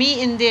work. For me,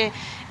 in the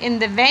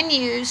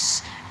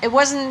venues, it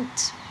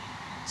wasn't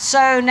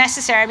so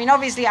necessary. I mean,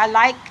 obviously, I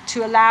like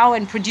to allow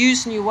and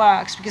produce new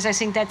works because I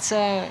think that's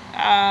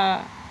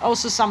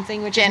also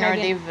something which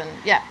generative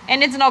is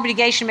and it's an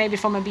obligation maybe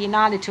from a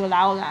biennale to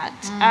allow that.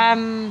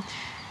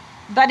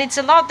 But it's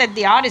a lot that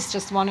the artists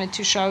just wanted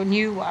to show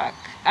new work.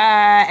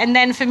 And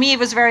then for me, it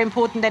was very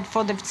important that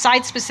for the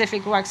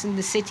site-specific works in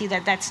the city,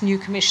 that's new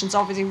commissions,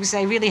 obviously, because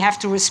they really have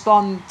to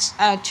respond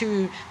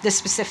to the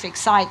specific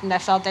site. And I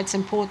felt that's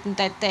important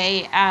that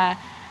they,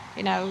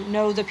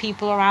 know the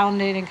people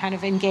around it and kind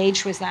of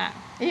engage with that.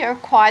 You're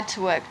required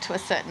to work to a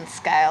certain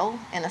scale,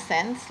 in a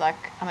sense.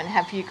 Like, I mean,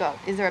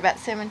 is there about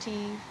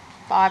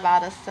 75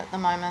 artists at the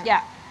moment?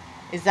 Yeah.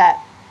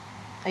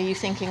 Are you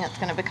thinking it's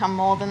going to become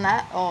more than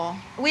that, or?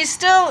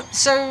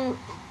 So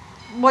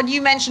what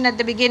you mentioned at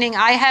the beginning,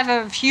 I have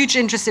a huge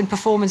interest in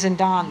performance and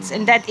dance,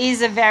 and that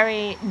is a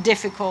very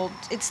difficult,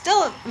 it's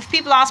still, if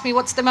people ask me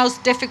what's the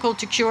most difficult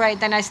to curate,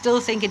 then I still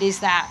think it is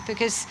that,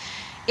 because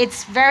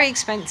it's very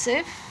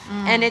expensive,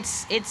 and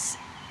it's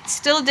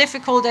still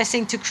difficult, I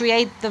think, to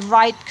create the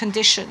right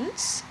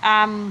conditions,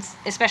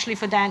 especially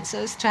for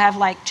dancers, to have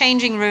like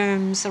changing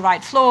rooms, the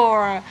right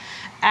floor,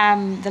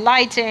 the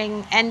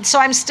lighting, and so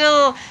I'm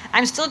still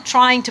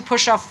trying to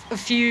push off a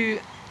few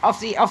of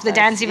the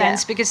dance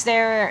events, because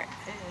they're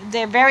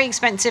very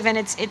expensive, and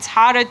it's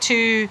harder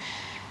to,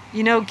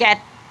 get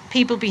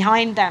people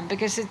behind them,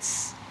 because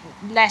it's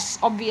less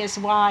obvious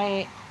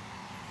why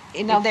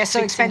they're so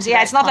expensive.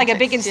 Yeah, it's not like a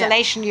big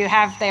installation you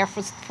have there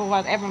for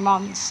whatever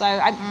month. So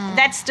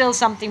that's still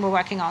something we're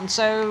working on.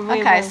 So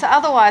so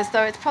otherwise,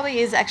 though, it probably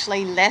is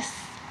actually less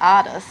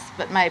artists,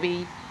 but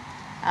maybe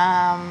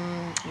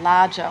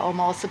larger or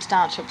more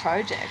substantial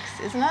projects,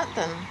 isn't it?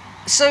 Than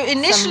so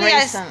initially, some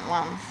recent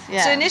ones.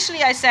 Yeah. So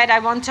initially, I said I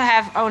want to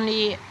have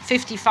only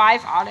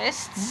 55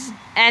 artists,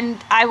 and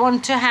I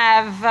want to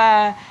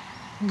have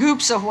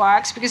groups of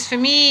works, because for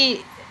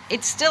me,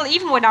 it's still,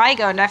 even when I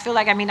go, and I feel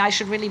like, I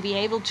should really be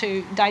able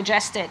to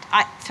digest it.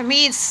 For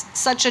me, it's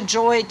such a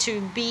joy to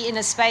be in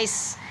a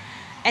space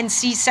and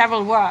see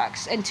several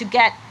works, and to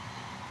get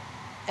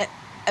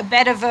a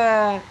bit of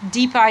a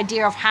deeper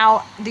idea of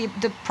how the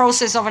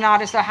process of an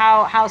artist, or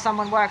how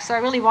someone works. So I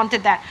really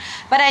wanted that.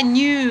 But I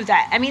knew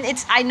that.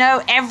 I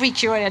know every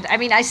curator.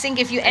 I think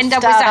if you end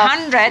up with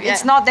 100,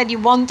 it's not that you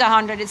want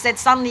 100. It's that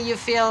suddenly you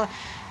feel,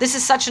 this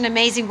is such an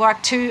amazing work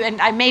too,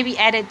 and I maybe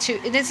added to.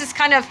 This is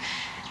kind of,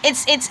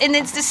 it's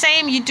the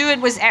same. You do it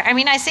with.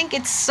 I think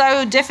it's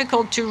so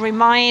difficult to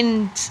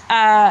remind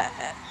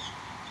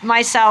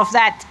myself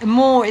that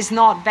more is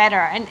not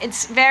better, and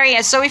it's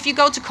very. So if you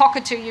go to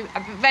Cockatoo,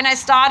 when I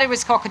started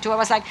with Cockatoo, I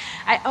was like,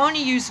 I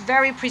only use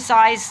very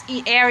precise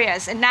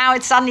areas, and now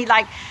it's suddenly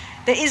like,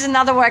 there is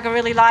another work I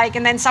really like,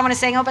 and then someone is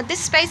saying, oh, but this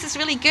space is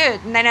really good,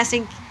 and then I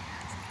think,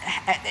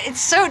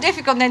 it's so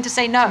difficult then to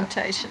say no.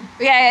 Temptation.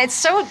 Yeah,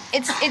 it's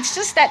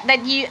just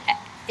that you,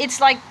 it's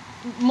like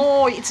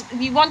more,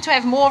 you want to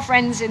have more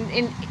friends in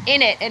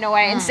it in a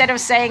way, instead of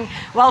saying,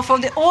 well, for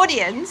the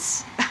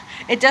audience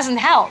it doesn't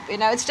help,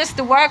 it's just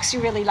the works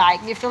you really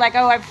like, you feel like,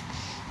 oh, I've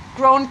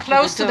grown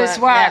close to this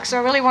work, so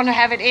I really want to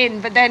have it in,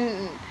 but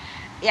then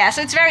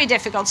so it's very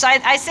difficult. So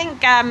I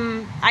think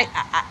I'm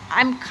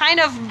kind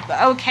of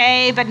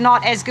okay, but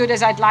not as good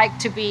as I'd like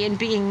to be in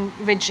being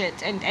rigid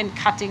and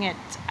cutting it,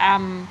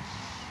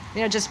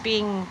 just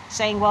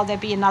saying, well,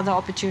 there'll be another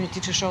opportunity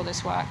to show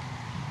this work.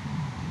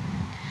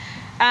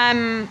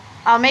 Neha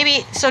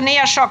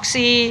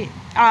Choksi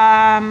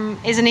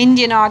is an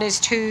Indian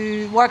artist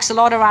who works a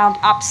lot around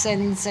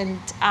absence, and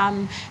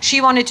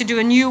she wanted to do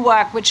a new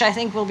work, which I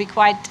think will be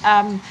quite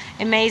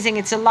amazing.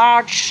 It's a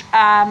large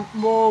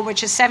wall,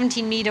 which is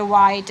 17 meter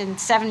wide and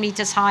 7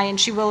 meters high, and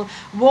she will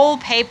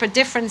wallpaper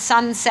different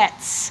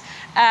sunsets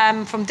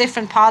from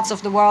different parts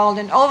of the world.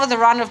 And over the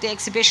run of the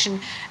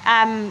exhibition,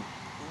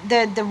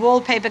 the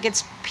wallpaper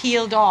gets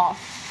peeled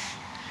off.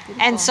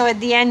 Beautiful. And so at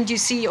the end, you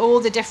see all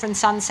the different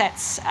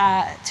sunsets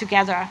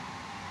together.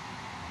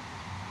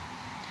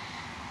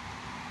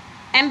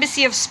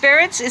 Embassy of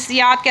Spirits is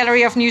the art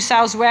gallery of New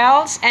South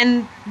Wales,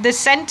 and the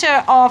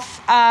center of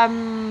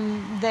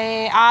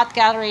the art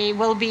gallery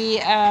will be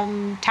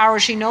Taro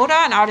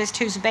Shinoda, an artist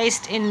who's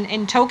based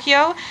in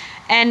Tokyo.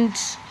 And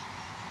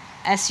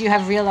as you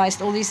have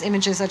realized, all these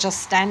images are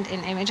just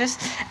stand-in images.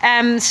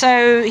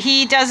 So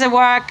he does a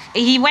work,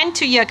 he went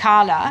to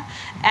Yirrkala,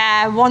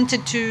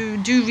 wanted to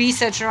do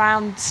research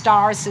around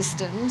star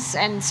systems,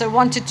 and so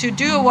wanted to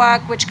do a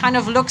work which kind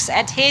of looks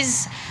at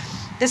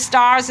the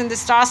stars and the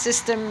star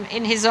system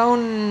in his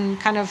own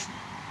kind of,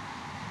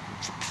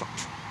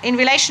 in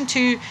relation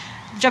to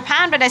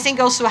Japan, but I think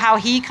also how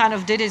he kind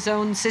of did his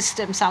own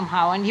system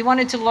somehow. And he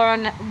wanted to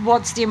learn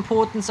what's the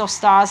importance of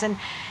stars. And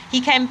he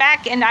came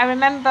back, and I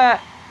remember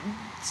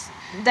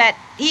that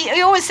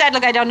he always said,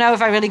 look, I don't know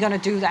if I'm really going to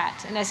do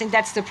that. And I think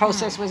that's the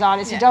process with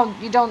artists. Yeah.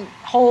 You don't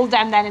hold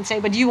them then and say,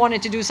 but you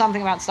wanted to do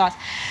something about stars.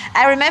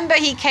 I remember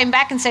he came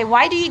back and said,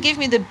 why do you give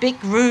me the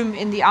big room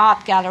in the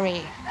art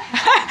gallery?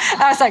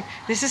 I was like,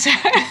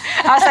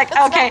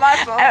 okay. Not my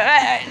fault.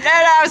 No,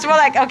 I was more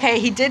like, okay,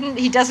 he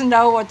doesn't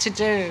know what to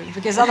do,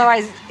 because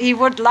otherwise he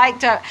would like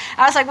to.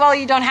 I was like, well,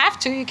 you don't have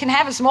to. You can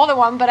have a smaller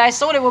one, but I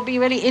thought it would be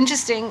really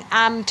interesting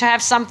to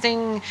have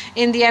something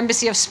in the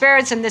Embassy of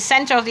Spirits, in the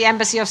center of the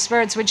Embassy of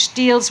Spirits, which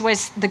deals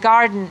with the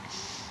garden.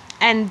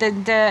 And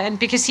and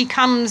because he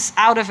comes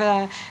out of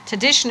a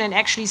tradition and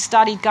actually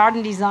studied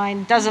garden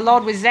design, does a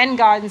lot with Zen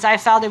gardens, I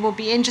felt it would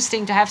be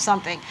interesting to have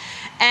something.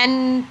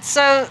 And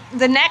so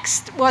the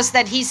next was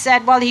that he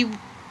said, well,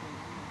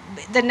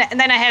 then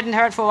I hadn't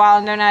heard for a while,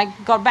 and then I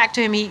got back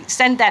to him. He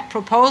sent that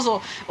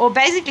proposal, or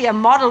basically a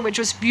model which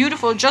was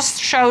beautiful,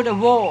 just showed a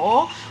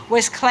wall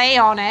with clay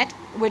on it,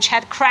 which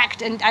had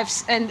cracked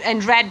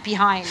and red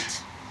behind.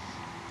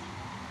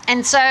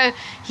 And so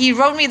he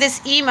wrote me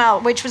this email,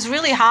 which was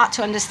really hard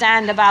to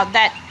understand about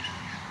that,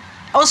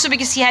 also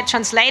because he had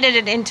translated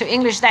it into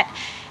English, that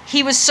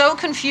he was so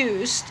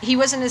confused. He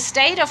was in a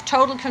state of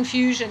total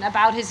confusion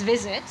about his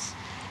visit,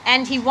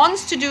 and he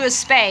wants to do a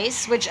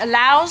space which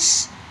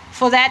allows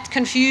for that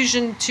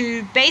confusion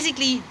to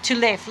basically to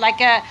live.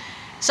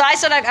 So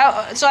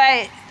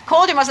I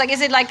called him. I was like,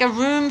 is it like a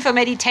room for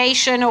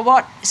meditation or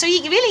what? So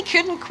he really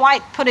couldn't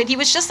quite put it. He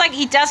was just like,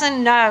 he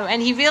doesn't know.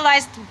 And he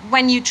realized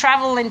when you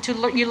travel and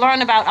you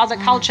learn about other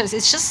cultures,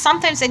 it's just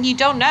sometimes that you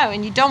don't know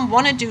and you don't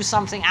want to do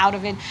something out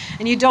of it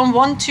and you don't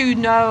want to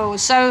know.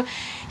 So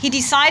he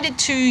decided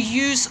to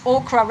use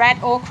ochre, red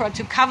ochre,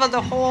 to cover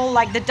the whole,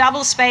 like the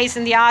double space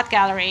in the art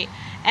gallery,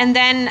 and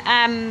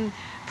then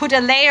put a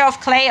layer of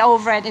clay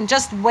over it and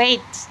just wait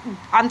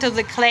until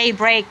the clay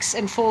breaks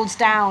and falls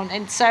down.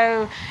 And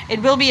so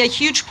it will be a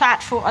huge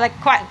platform,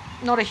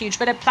 not a huge,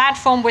 but a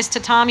platform with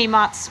tatami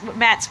mats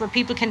where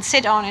people can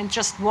sit on and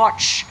just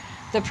watch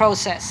the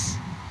process.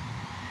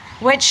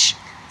 Which,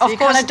 so of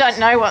course, kind of don't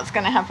know what's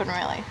going to happen,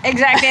 really.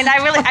 Exactly. And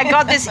I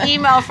got this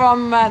email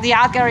from the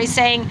art gallery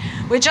saying,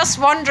 we're just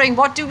wondering,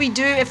 what do we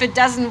do if it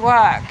doesn't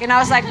work? And I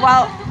was like,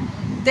 well,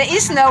 there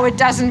is no it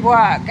doesn't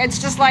work. It's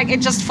just like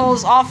it just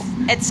falls off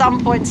at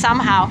some point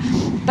somehow.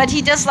 But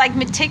he does like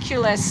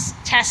meticulous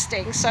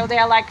testing. So there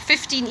are like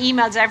 15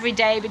 emails every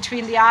day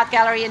between the art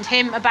gallery and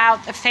him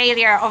about a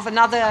failure of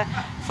another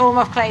form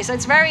of clay. So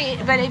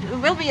but it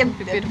will be a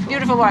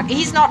beautiful work.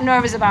 He's not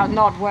nervous about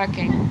not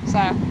working, so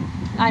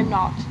I'm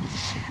not.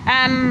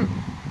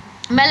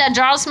 Mela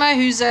Jarsma,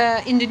 who's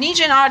an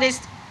Indonesian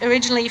artist,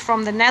 originally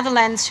from the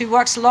Netherlands, who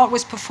works a lot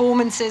with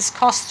performances,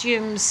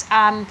 costumes,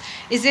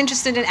 is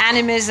interested in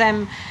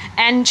animism,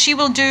 and she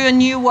will do a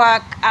new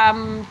work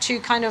to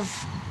kind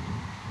of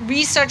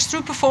research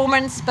through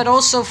performance, but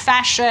also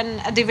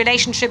fashion, the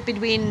relationship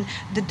between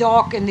the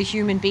dog and the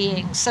human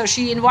being. So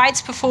she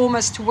invites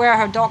performers to wear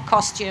her dog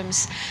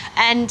costumes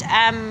and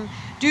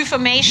do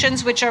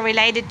formations which are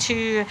related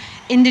to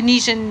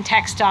Indonesian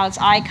textiles,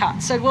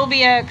 ikat. So it will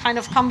be a kind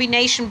of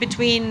combination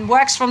between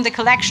works from the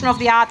collection of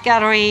the art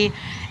gallery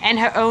and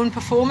her own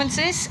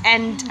performances,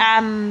 and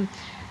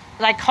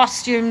like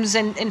costumes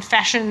and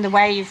fashion the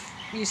way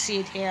you see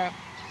it here.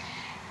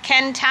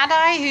 Ken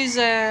Tadai, who's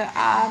a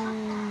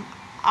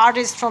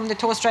artist from the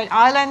Torres Strait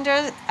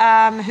Islander,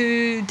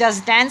 who does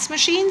dance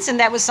machines,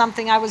 and that was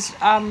something I was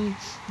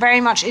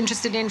very much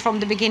interested in from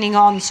the beginning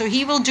on. So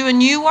he will do a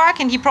new work,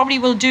 and he probably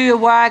will do a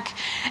work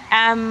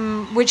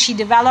which he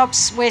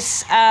develops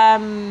with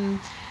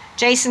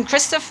Jason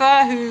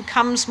Christopher, who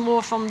comes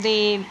more from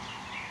the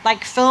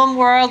like film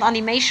world,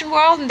 animation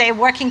world, and they're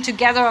working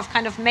together of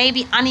kind of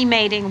maybe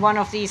animating one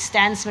of these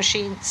dance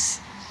machines.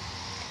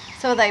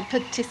 So are they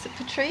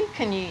participatory?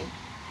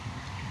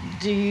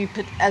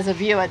 As a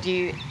viewer, do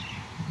you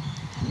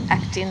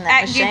act in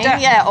that machine?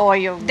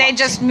 Or they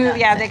just move.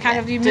 Yeah, they kind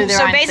of move.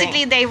 So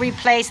basically, they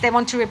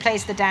want to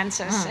replace the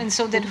dancers, and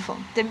so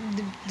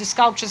the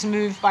sculptures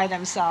move by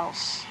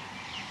themselves.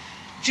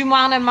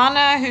 Jumana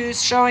Mana,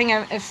 who's showing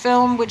a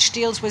film which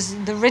deals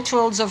with the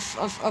rituals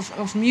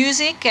of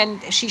music, and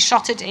she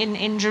shot it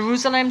in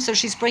Jerusalem, so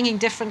she's bringing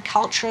different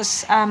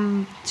cultures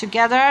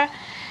together.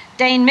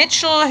 Dane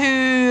Mitchell,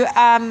 who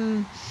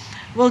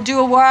will do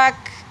a work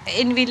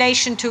in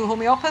relation to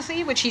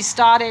homeopathy, which he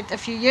started a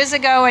few years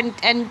ago,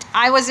 and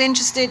I was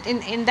interested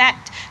in that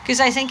because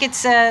I think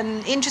it's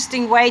an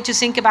interesting way to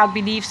think about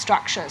belief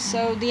structures.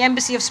 So the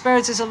Embassy of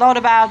Spirits is a lot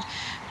about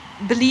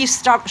belief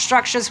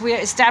structures we're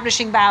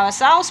establishing by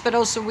ourselves, but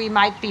also we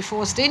might be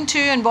forced into,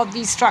 and what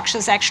these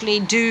structures actually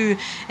do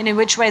and in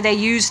which way they're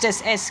used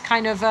as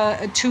kind of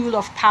a tool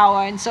of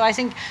power. And so I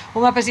think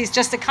homeopathy is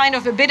just a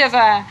bit of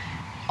a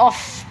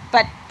off,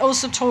 but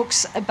also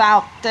talks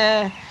about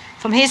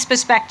from his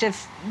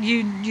perspective,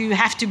 you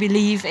have to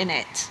believe in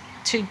it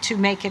to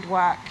make it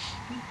work.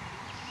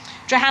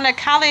 Johanna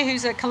Kalle,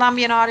 who's a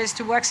Colombian artist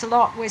who works a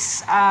lot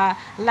with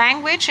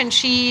language, and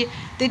she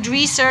did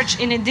research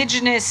in the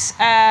indigenous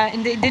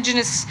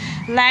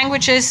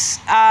languages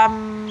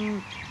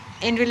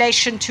in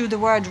relation to the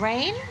word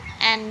rain,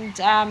 and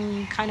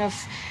kind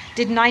of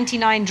did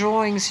 99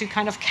 drawings to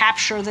kind of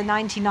capture the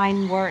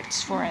 99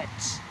 words for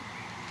it.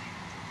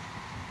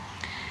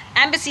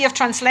 Embassy of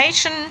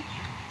Translation.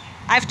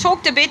 I've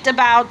talked a bit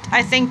about,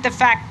 I think, the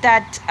fact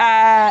that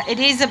it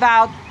is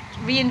about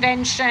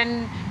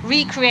reinvention,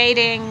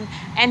 recreating,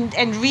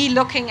 and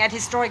re-looking at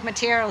historic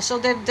material. So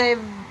the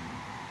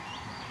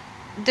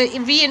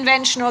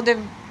reinvention or the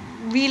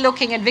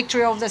re-looking at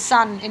Victory of the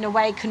Sun in a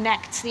way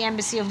connects the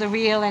Embassy of the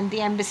Real and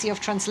the Embassy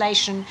of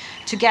Translation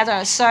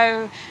together.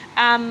 So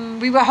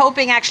we were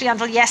hoping actually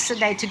until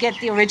yesterday to get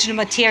the original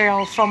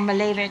material from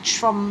Malevich,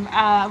 from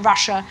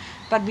Russia,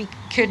 but we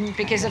couldn't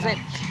because of it.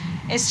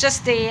 It's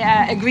just the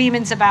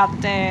agreements about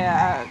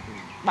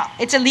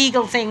it's a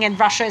legal thing, and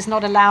Russia is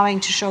not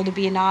allowing to show the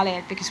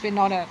Biennale because we're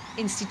not an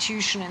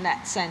institution in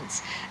that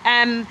sense.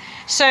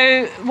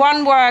 So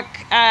one work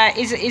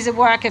is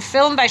a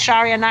film by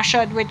Sharia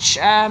Nashad, which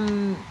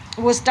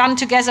was done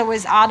together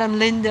with Adam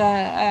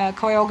Linde,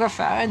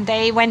 choreographer, and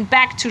they went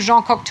back to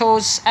Jean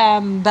Cocteau's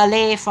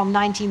ballet from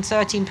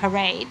 1913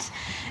 Parade.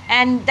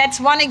 And that's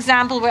one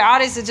example where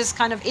artists are just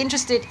kind of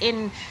interested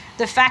in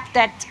the fact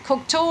that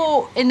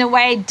Cocteau, in a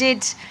way,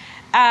 did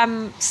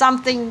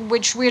something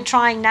which we're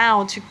trying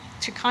now to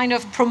kind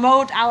of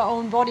promote our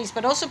own bodies,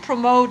 but also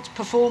promote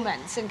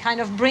performance and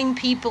kind of bring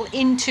people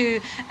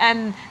into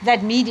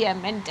that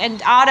medium.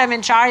 And Adam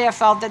and Charya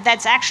felt that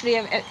that's actually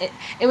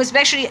it was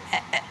actually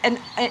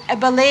a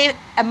ballet,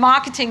 a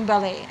marketing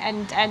ballet,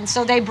 and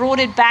so they brought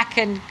it back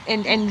and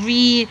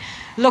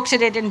re-looked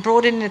at it and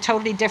brought it in a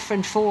totally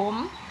different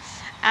form.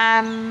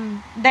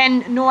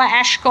 Then Noah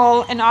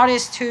Eshkol, an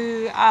artist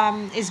who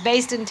is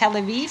based in Tel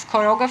Aviv,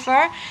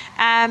 choreographer.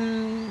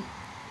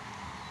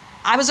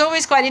 I was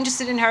always quite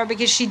interested in her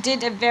because she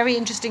did a very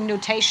interesting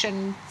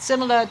notation,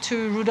 similar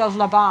to Rudolf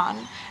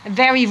Laban,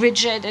 very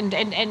rigid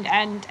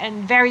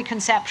and very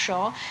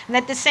conceptual. And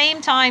at the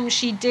same time,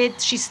 she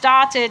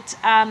started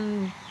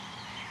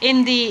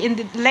in the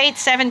late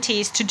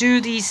 70s to do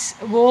these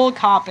wall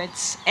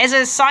carpets as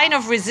a sign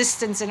of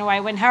resistance, in a way.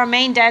 When her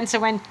main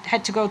dancer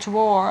had to go to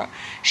war,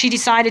 she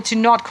decided to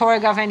not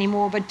choreograph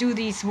anymore, but do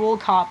these wall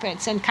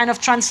carpets and kind of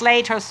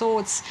translate her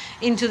thoughts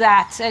into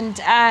that.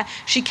 And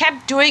she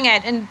kept doing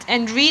it,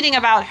 and reading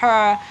about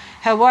her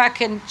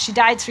work, and she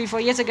died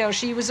 3-4 years ago,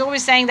 she was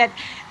always saying that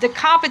the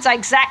carpets are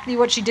exactly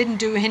what she didn't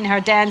do in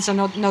her dance or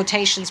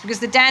notations, because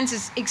the dance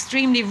is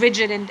extremely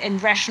rigid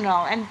and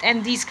rational,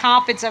 and these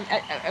carpets are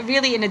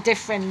really in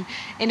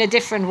a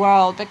different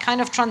world, but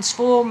kind of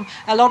transform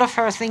a lot of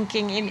her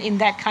thinking in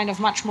that kind of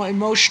much more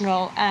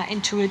emotional,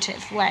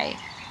 intuitive way.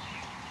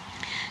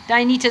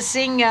 Dainita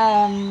Singh,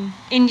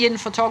 Indian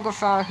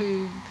photographer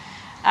who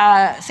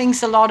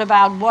thinks a lot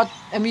about what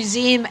a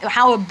museum,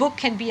 how a book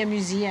can be a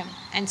museum.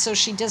 And so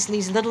she does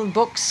these little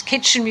books,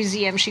 kitchen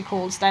museum she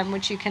calls them,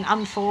 which you can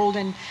unfold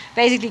and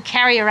basically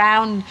carry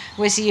around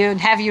with you and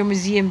have your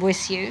museum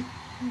with you.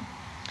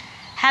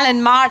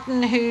 Helen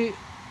Martin, who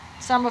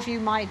some of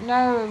you might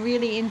know, a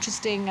really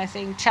interesting, I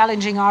think,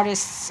 challenging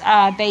artist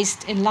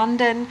based in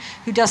London,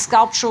 who does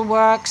sculptural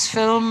works,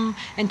 film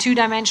and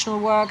two-dimensional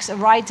works, a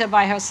writer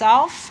by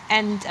herself,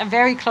 and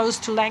very close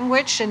to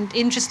language and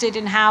interested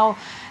in how,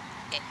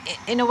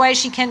 in a way,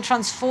 she can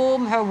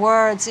transform her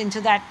words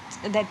into that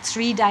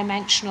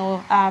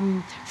three-dimensional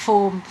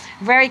form.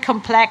 Very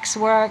complex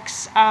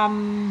works,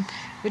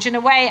 which in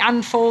a way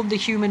unfold the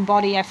human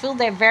body. I feel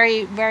they're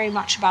very, very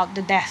much about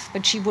the death,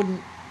 but she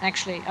wouldn't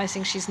actually. I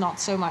think she's not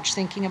so much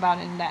thinking about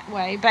it in that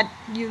way. But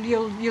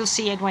you'll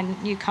see it when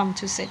you come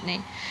to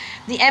Sydney.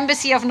 The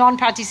Embassy of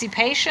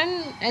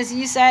Non-Participation, as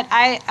you said,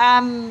 I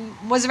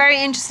was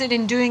very interested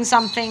in doing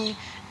something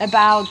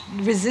about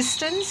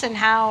resistance and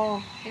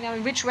how,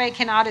 in which way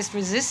can artists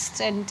resist,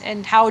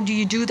 and how do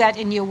you do that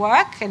in your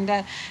work,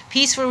 and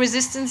peaceful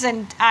resistance.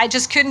 And I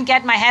just couldn't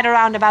get my head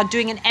around about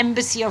doing an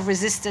embassy of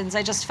resistance.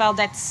 I just felt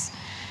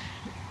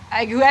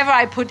whoever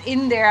I put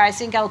in there, I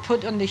think I'll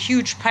put under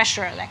huge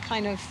pressure. That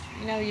kind of,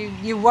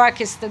 your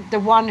work is the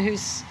one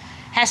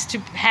has to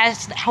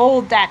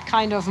hold that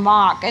kind of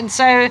mark. And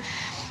so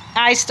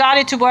I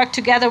started to work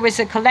together with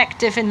a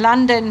collective in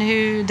London,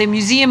 the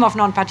Museum of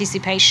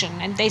Non-Participation,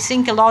 and they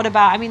think a lot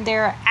about,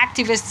 they're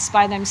activists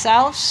by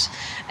themselves,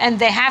 and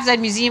they have that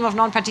Museum of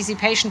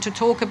Non-Participation to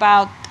talk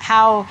about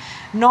how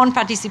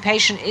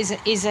non-participation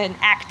is an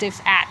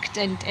active act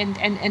and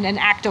an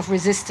act of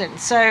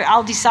resistance. So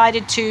I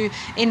decided to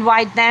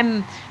invite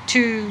them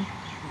to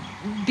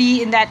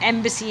be in that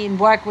embassy and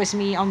work with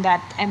me on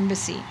that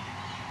embassy.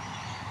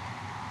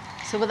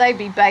 So will they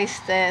be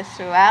based there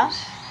throughout?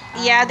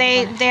 Yeah,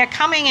 they're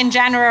coming in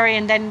January,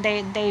 and then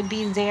they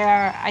be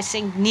there, I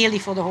think, nearly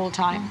for the whole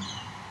time.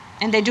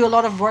 And they do a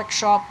lot of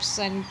workshops,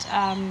 and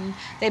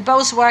they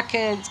both work,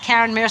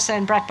 Karen Mirza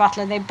and Brett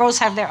Butler, they both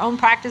have their own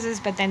practices,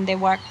 but then they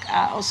work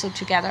also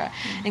together.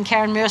 And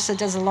Karen Mirza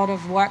does a lot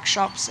of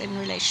workshops in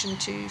relation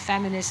to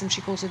feminism,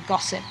 she calls it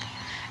gossip.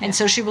 And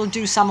so she will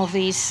do some of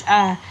these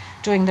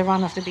during the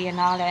run of the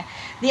Biennale.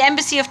 The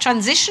Embassy of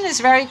Transition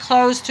is very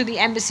close to the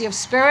Embassy of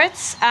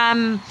Spirits.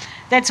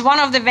 That's one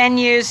of the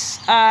venues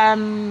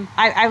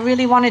I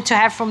really wanted to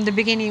have from the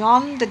beginning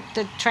on,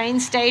 the train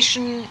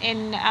station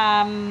in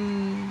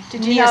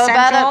Did you know Central.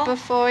 about it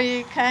before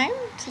you came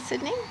to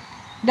Sydney?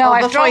 No,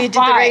 I before you drove did the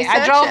by. research,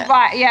 I drove yeah.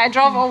 by. Yeah, I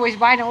drove always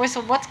by, and I always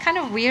thought, what's kind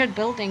of weird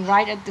building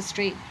right at the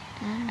street?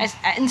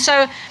 And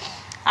so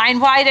I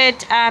invited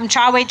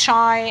Cha Wei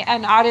Chai,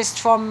 an artist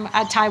from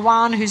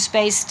Taiwan who's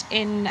based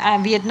in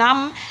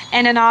Vietnam,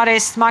 and an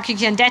artist, Marco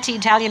Chiandetti,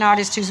 Italian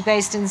artist who's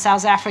based in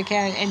South Africa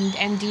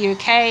and the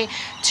UK,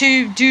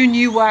 to do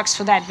new works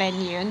for that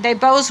venue. And they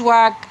both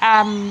work,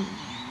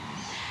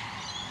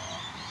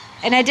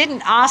 and I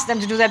didn't ask them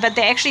to do that, but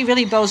they actually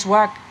really both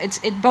work.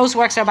 Both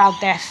works are about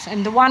death,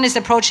 and the one is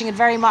approaching it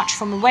very much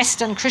from a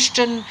Western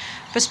Christian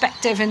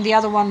perspective, and the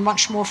other one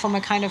much more from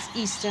a kind of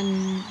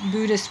Eastern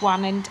Buddhist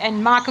one.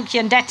 And Marco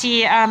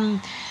Chiandetti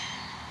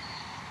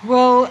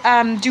will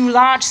do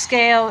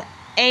large-scale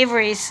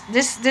Avery's,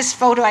 this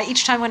photo,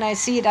 each time when I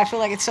see it, I feel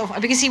like it's so fun,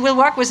 because he will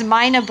work with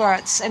minor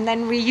birds, and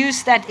then we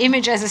use that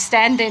image as a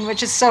stand-in,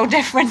 which is so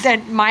different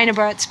than minor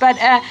birds. But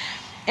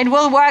it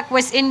will work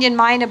with Indian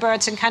minor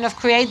birds and kind of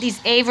create these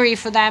aviary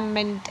for them,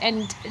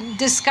 and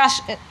discuss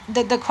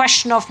the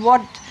question of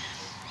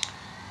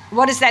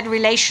what is that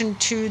relation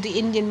to the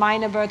Indian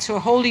minor birds, who are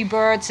holy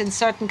birds in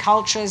certain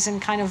cultures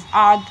and kind of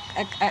are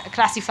a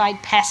classified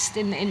pest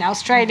in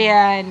Australia,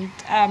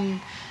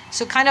 and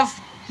so kind of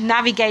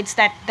navigates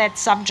that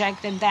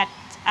subject and that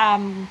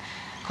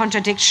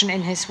contradiction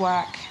in his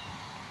work.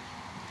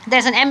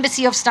 There's an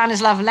embassy of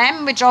Stanislav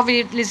Lem, which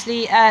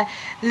obviously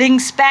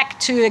links back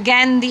to,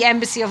 again, the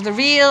embassy of the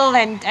real,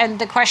 and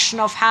the question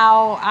of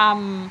how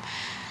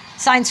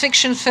science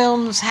fiction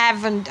films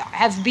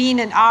have been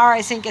and are,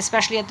 I think,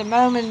 especially at the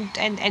moment,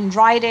 and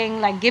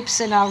writing like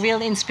Gibson, are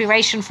real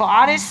inspiration for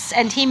artists.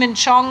 And Heman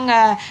Chong,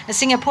 a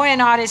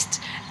Singaporean artist,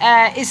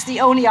 is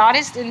the only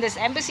artist in this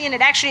embassy, and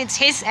it's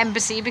his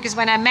embassy, because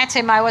when I met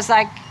him, I was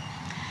like,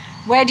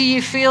 where do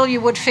you feel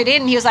you would fit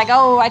in? He was like,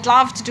 oh, I'd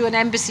love to do an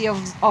embassy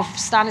of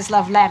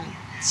Stanislav Lem.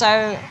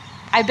 So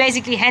I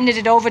basically handed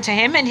it over to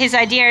him, and his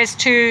idea is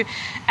to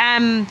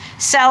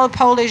sell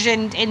Polish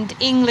and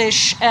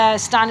English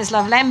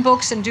Stanislav Lem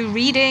books and do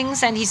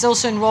readings, and he's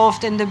also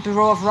involved in the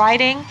Bureau of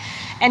Writing,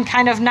 and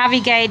kind of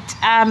navigate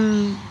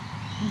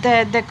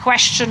the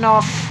question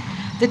of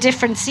the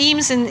different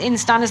themes in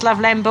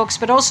Stanislav Lem books,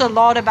 but also a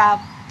lot about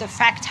the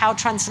fact how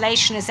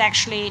translation is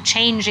actually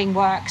changing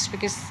works,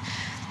 because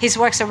his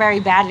works are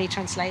very badly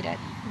translated,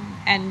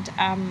 and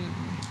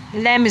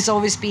Lem is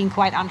always being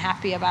quite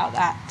unhappy about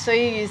that. So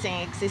you're using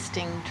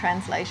existing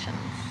translations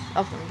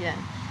of them, yeah.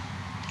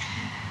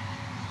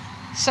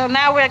 So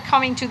now we're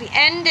coming to the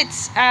end.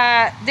 It's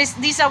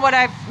these are what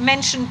I've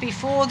mentioned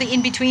before, the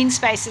in-between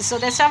spaces. So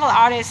there's several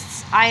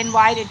artists I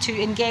invited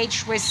to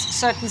engage with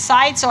certain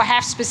sites or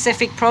have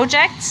specific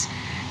projects.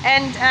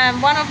 And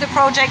one of the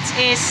projects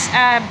is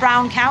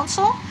Brown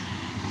Council.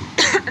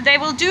 They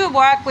will do a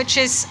work which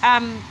is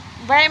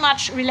very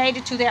much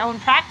related to their own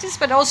practice,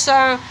 but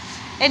also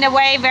in a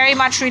way very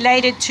much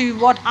related to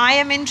what I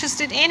am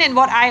interested in, and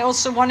what I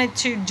also wanted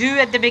to do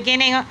at the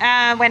beginning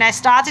when I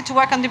started to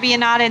work on the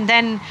Biennale, and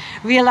then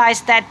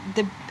realized that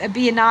the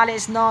Biennale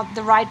is not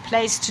the right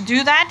place to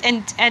do that,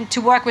 and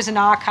to work with an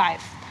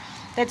archive.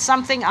 That's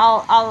something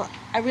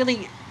I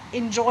really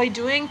enjoy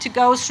doing, to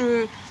go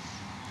through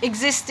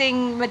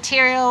existing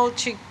material,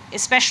 to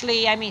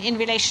especially, I mean, in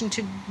relation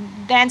to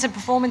dance and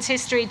performance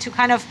history, to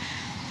kind of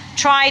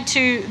try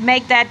to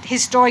make that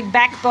historic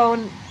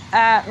backbone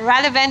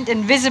relevant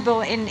and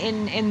visible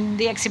in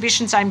the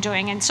exhibitions I'm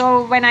doing. And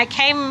so when I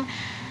came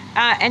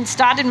and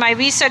started my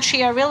research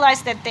here, I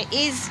realized that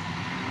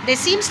there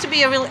seems to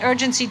be a real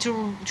urgency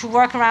to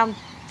work around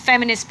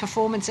feminist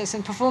performances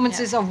and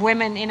performances of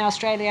women in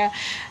Australia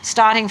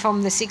starting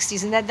from the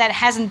 60s, and that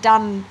hasn't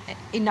done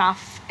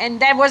enough. And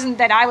that wasn't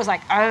that I was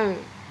like, oh,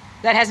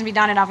 that hasn't been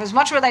done enough. It was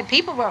much more like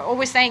people were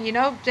always saying, you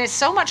know, there's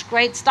so much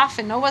great stuff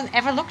and no one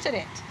ever looked at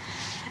it.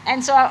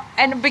 And so,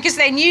 and because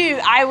they knew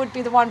I would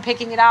be the one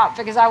picking it up,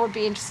 because I would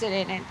be interested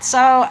in it.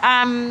 So,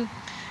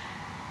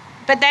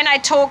 but then I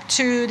talked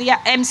to the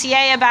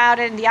MCA about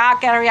it and the art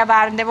gallery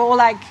about it, and they were all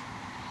like,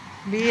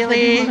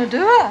 really? You want to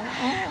do it?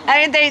 Oh.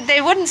 I mean,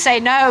 they wouldn't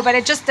say no, but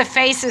it just, the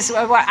faces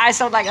were what I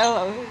thought like,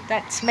 oh,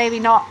 that's maybe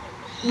not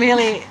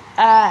really.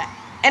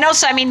 And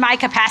also, I mean, my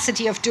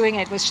capacity of doing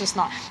it was just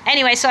not.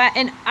 Anyway, so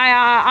I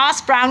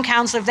asked Brown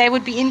Council if they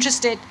would be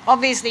interested,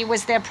 obviously,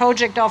 with their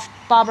project of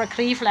Barbara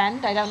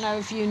Cleveland. I don't know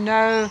if you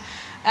know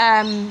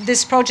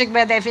this project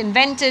where they've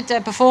invented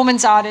a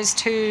performance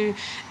artist who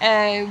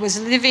was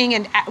living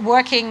and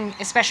working,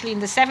 especially in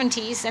the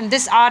 70s. And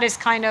this artist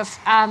kind of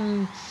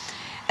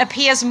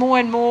appears more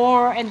and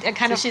more, and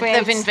kind of creates...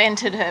 They've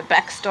invented her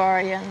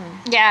backstory,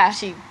 and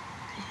she...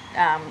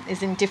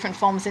 is in different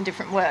forms in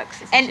different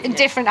works. And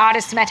different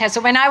artists met her.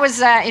 So when I was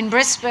in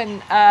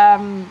Brisbane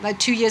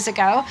 2 years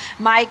ago,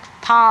 Mike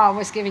Parr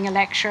was giving a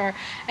lecture,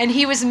 and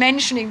he was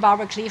mentioning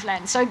Barbara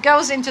Cleveland. So it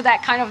goes into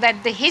that kind of,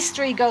 that the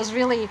history goes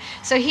really...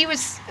 So he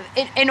was,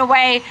 in a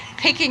way,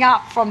 picking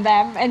up from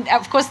them. And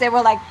of course they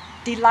were like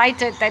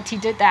delighted that he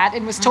did that,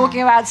 and was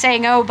talking about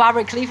saying, oh,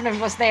 Barbara Cleveland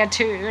was there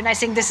too. And I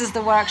think this is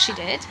the work she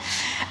did.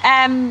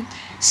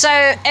 So,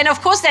 and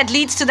of course that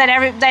leads to that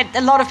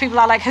a lot of people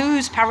are like,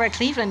 who's Barbara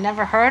Cleveland?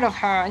 Never heard of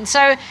her. And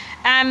so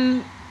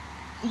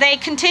they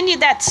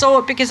continued that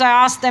thought, because I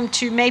asked them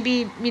to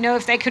maybe, you know,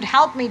 if they could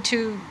help me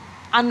to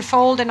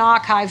unfold an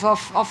archive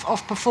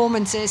of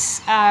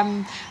performances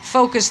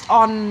focused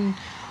on,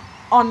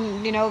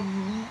 you know,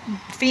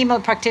 female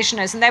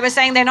practitioners. And they were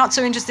saying they're not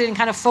so interested in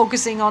kind of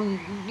focusing on,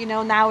 you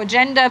know, now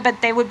agenda, but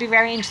they would be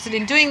very interested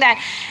in doing that.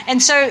 And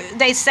so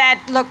they said,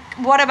 look,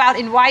 what about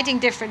inviting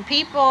different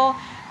people,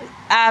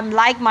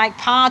 like Mike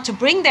Parr, to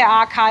bring their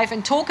archive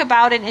and talk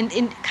about it,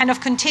 and kind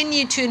of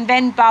continue to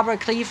invent Barbara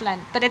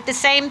Cleveland, but at the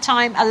same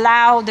time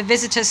allow the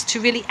visitors to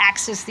really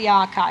access the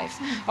archive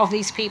of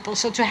these people.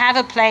 So to have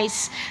a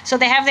place, so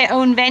they have their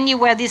own venue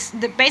where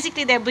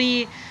basically there'll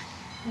be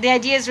the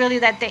idea is really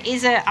that there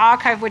is an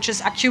archive which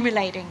is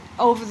accumulating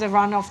over the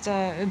run of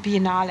the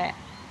Biennale.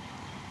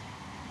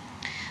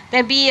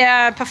 There'll be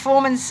a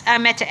performance,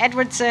 Mette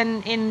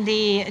Edwardson, in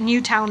the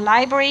Newtown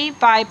Library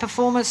by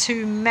performers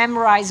who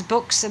memorize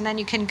books, and then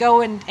you can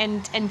go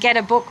and get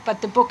a book,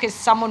 but the book is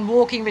someone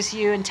walking with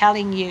you and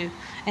telling you,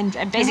 and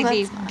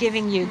basically nice.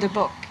 giving you the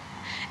book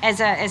as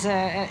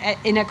a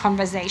in a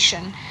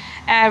conversation.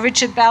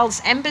 Richard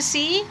Bell's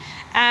Embassy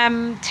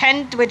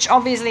tent, which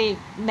obviously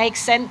makes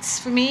sense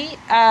for me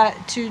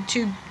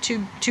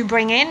to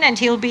bring in, and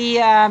he'll be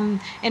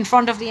in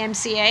front of the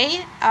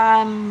MCA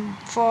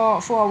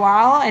for a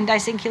while, and I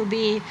think he'll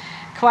be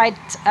quite.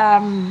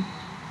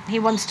 He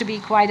wants to be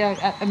quite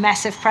a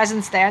massive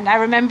presence there, and I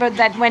remember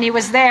that when he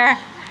was there,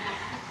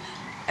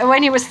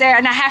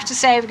 and I have to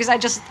say, because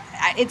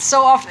it's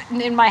so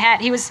often in my head,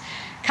 he was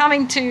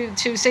coming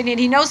to Sydney, and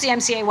he knows the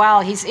MCA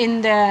well. He's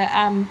in the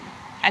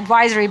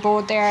advisory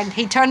board there, and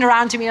he turned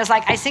around to me and was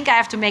like, I think I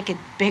have to make it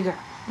bigger.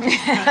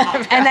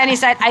 And then he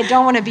said, I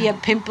don't want to be a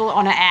pimple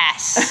on an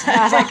ass. And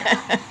I was like,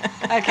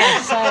 okay,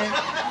 so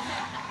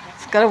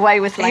It's got away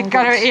with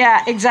language.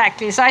 yeah,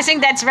 exactly. So I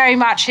think that's very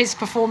much his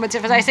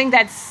performative, and I think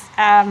that's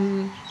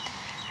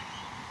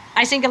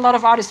I think a lot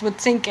of artists would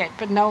think it,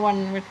 but no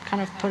one would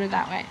kind of put it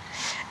that way.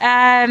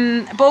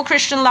 Bo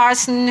Christian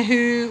Larsen,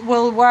 who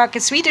will work, a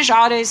Swedish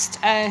artist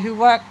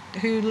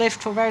who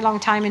lived for a very long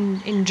time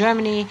in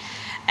Germany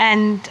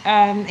and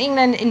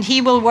England, and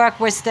he will work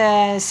with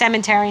the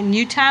cemetery in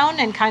Newtown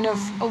and kind of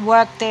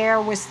work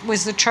there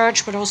with the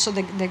church, but also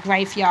the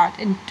graveyard,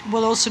 and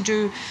will also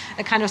do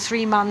a kind of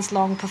 3 months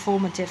long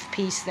performative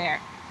piece there.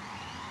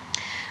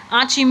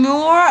 Archie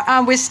Moore,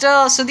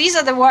 so these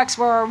are the works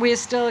where we're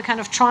still kind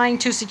of trying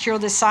to secure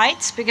the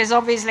sites, because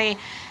obviously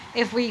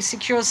if we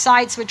secure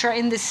sites which are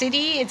in the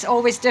city, it's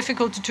always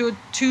difficult to do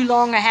too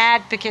long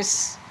ahead,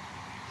 because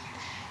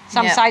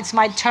some sites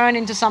might turn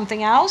into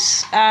something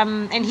else.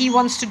 And he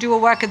wants to do a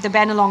work at the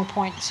Bennelong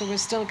Point, so we're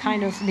still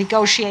kind of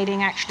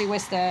negotiating actually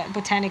with the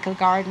Botanical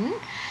Garden.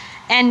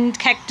 And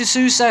Kek de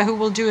Sousa, who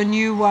will do a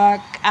new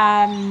work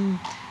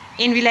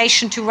in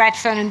relation to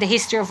Redfern and the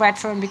history of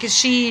Redfern, because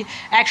she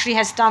actually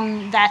has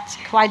done that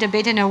quite a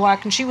bit in her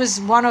work, and she was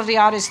one of the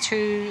artists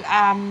who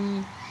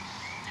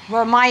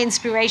were my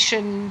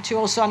inspiration to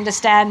also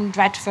understand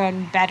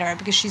Redfern better,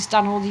 because she's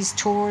done all these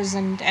tours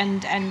and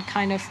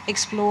kind of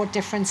explored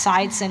different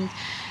sites, and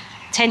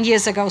 10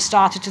 years ago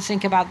started to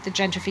think about the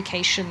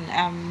gentrification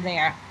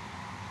there.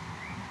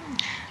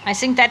 I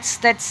think that's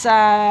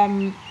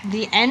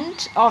the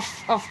end of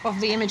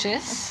the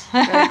images.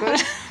 Very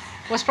good.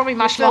 Was probably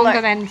much longer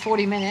than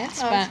 40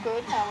 minutes. No, but it's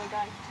good. How we're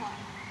going for time.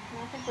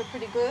 I think we're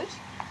pretty good.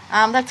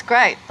 That's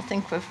great. I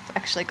think we've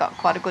actually got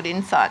quite a good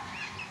insight.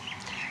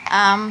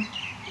 I'm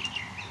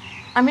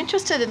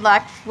interested in,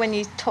 like, when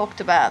you talked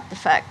about the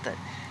fact that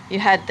you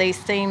had these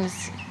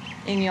themes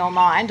in your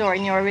mind or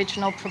in your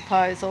original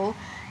proposal,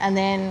 and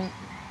then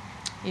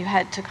you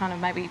had to kind of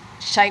maybe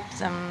shape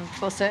them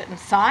for certain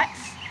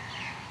sites.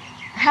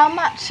 How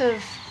much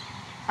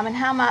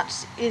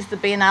is the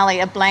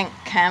Biennale a blank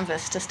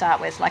canvas to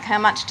start with? Like, how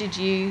much did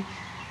you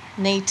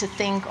need to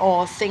think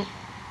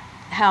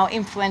how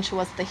influential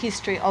was the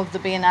history of the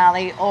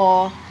Biennale,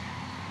 or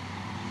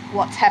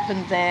what's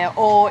happened there,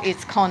 or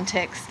its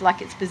context,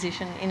 like its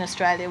position in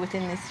Australia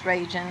within this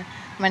region?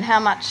 I mean, how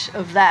much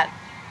of that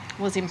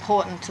was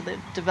important to the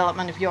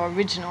development of your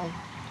original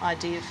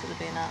idea for the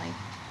Biennale?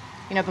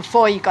 You know,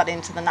 before you got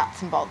into the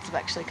nuts and bolts of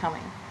actually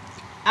coming.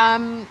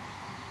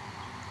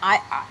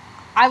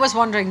 I was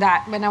wondering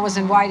that when I was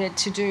invited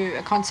to do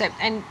a concept,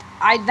 and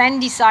I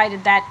then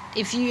decided that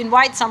if you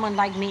invite someone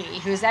like me,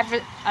 who has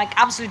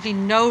absolutely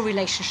no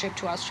relationship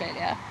to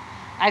Australia,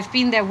 I've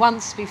been there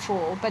once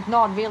before, but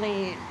not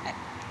really,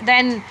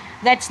 then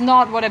that's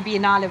not what a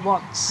Biennale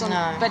wants. So,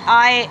 no. But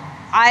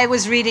I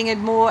was reading it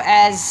more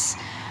as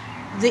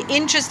the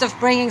interest of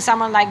bringing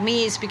someone like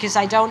me is because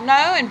I don't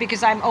know, and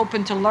because I'm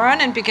open to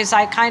learn, and because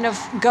I kind of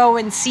go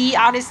and see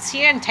artists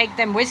here and take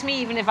them with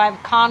me, even if I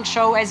can't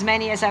show as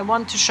many as I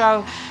want to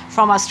show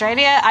from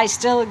Australia. I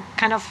still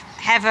kind of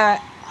have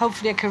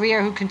hopefully a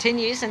career who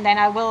continues, and then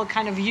I will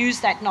kind of use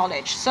that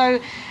knowledge. So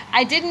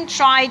I didn't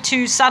try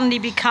to suddenly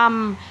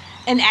become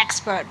an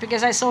expert,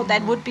 because I thought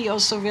that would be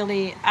also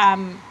really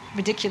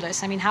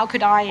ridiculous. I mean, how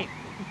could I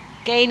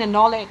gain a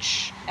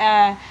knowledge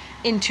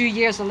in 2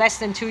 years or less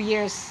than 2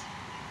 years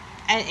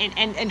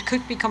and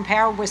could be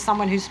comparable with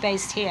someone who's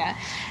based here?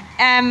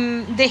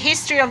 The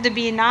history of the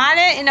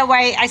Biennale, in a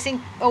way, I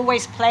think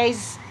always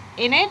plays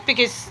in it,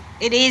 because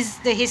it is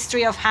the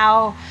history of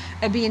how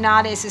a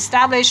Biennale is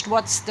established,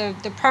 what's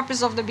the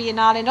purpose of the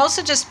Biennale, and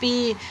also just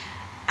be,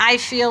 I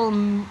feel,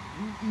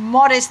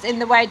 modest in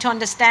the way to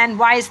understand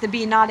why is the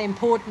Biennale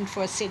important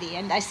for a city.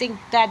 And I think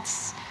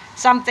that's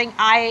something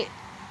I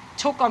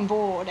took on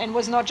board, and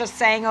was not just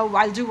saying, oh,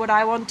 I'll do what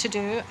I want to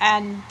do,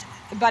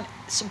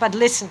 but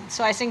listen.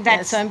 So I think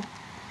that's... so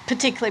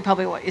particularly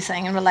probably what you're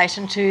saying in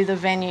relation to the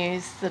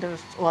venues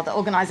or the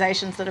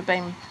organisations that have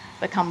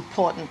become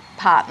important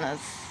partners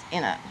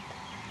in it.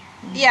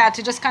 Yeah,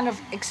 to just kind of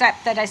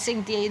accept that I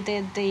think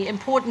the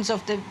importance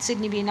of the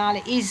Sydney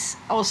Biennale is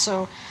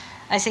also,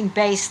 I think,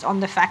 based on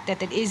the fact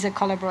that it is a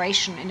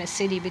collaboration in a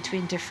city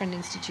between different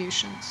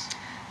institutions.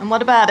 And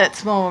what about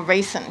its more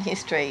recent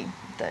history,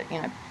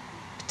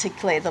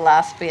 particularly the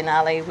last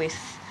Biennale,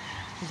 with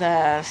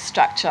the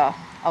structure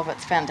of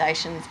its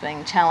foundations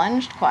being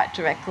challenged quite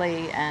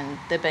directly, and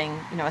there being,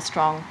 a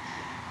strong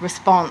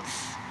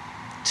response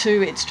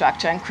to its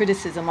structure and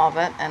criticism of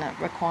it, and it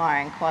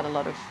requiring quite a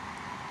lot of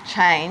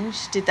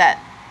change? Did that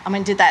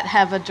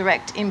have a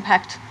direct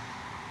impact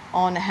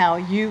on how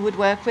you would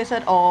work with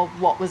it, or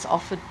what was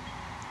offered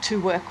to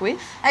work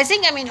with? I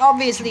think,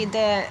 obviously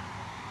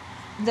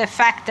the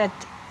fact that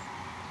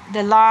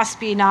the last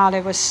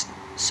Biennale was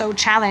so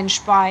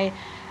challenged by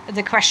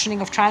the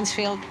questioning of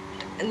Transfield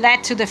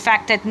led to the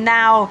fact that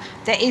now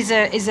there is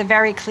a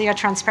very clear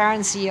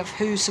transparency of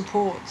who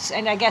supports,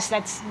 and I guess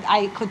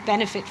I could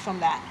benefit from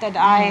that.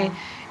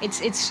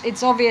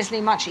 It's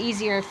obviously much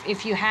easier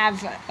if you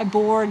have a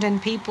board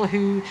and people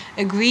who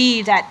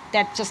agree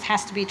that just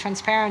has to be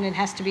transparent and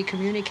has to be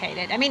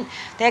communicated.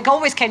 There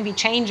always can be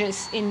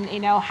changes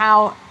in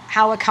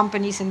how a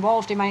company is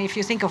involved. If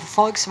you think of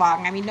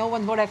Volkswagen, no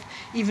one would have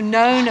even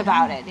known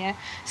about it. Yeah,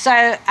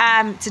 so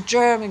it's a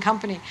German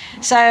company.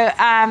 So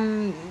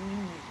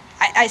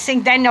I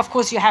think then of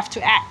course you have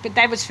to act. But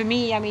that was for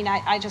me.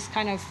 I just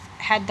kind of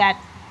had that,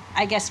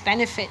 I guess,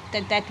 benefit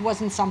that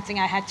wasn't something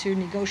I had to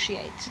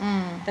negotiate.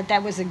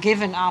 That was a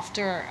given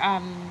after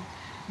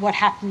what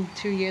happened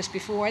 2 years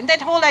before. And that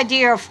whole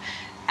idea of,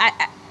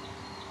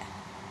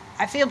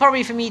 I feel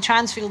probably for me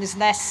Transfield is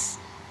less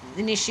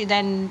an issue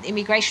than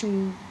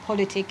immigration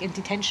politic and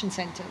detention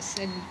centres.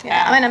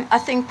 And I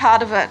think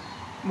part of it,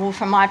 well,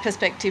 from my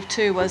perspective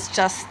too, was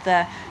just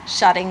the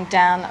shutting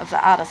down of the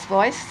artist's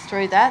voice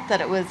through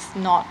that it was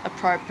not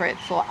appropriate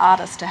for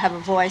artists to have a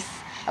voice,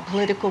 a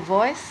political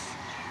voice.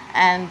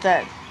 And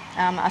that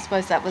I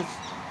suppose that was,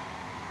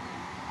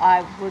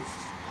 I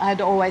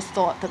had always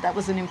thought that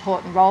was an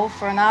important role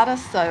for an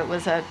artist, so it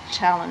was a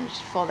challenge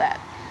for that.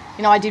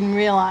 I didn't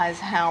realise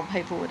how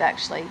people would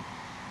actually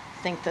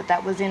think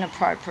that was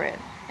inappropriate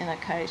in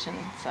occasion.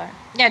 So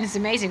yeah, it's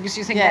amazing because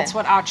you think that's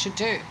what art should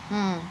do,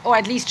 or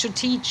at least should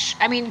teach.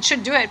 It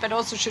should do it, but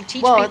also should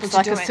teach people to do it. Well, it's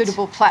like a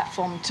suitable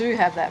platform to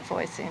have that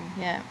voice in.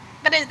 Yeah,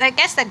 but I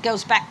guess that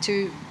goes back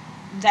to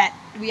that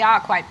we are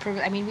quite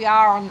privileged. We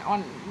are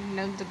on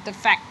the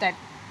fact that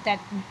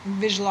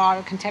visual art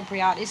or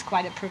contemporary art is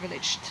quite a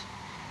privileged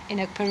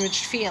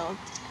field.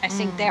 I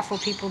think therefore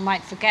people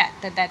might forget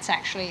that that's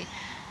actually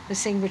the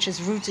thing which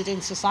is rooted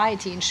in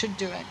society and should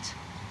do it.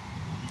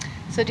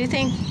 So do you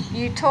think,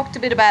 you talked a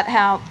bit about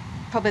how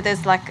probably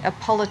there's like a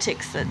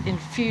politics that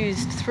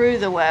infused through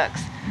the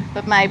works,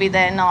 but maybe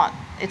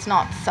it's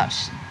not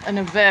such an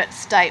overt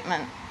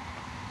statement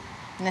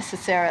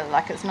necessarily,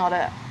 like it's not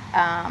a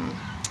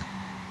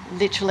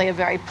literally a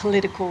very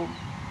political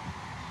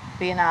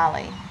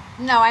Biennale.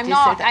 No, I'm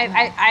not.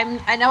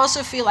 I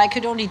also feel I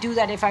could only do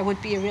that if I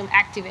would be a real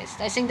activist.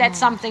 I think that's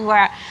something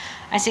where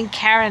I think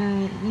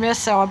Karen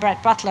Mirza or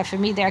Brett Butler, for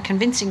me, they're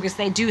convincing because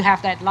they do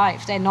have that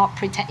life. They're not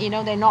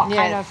they're not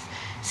kind of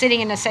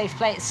sitting in a safe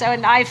place. So,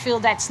 and I feel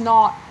that's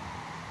not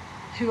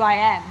who I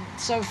am.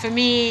 So for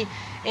me,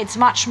 it's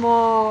much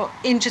more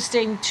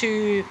interesting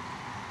to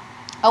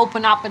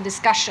open up a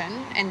discussion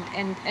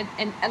and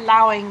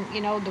allowing,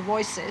 the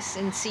voices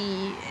and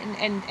see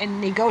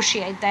and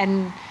negotiate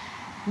than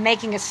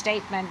making a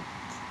statement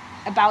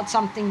about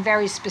something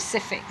very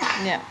specific.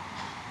 Yeah.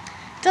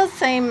 It does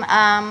seem,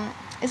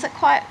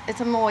 it's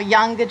a more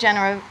younger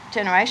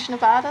generation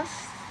of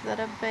artists that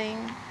are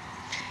being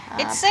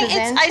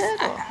presented?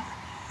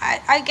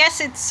 I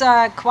guess it's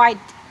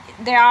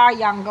there are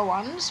younger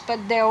ones, but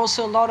there are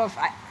also a lot of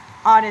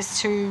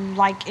artists who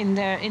like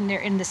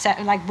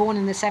born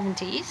in the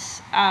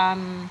 70s,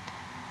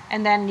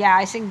 and then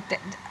I think that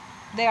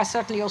there are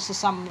certainly also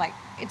some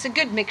it's a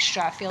good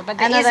mixture, I feel, but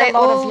there is a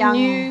lot of young.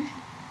 New?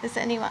 Is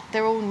there anyone?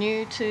 They're all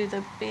new to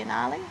the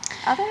Biennale,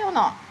 are they or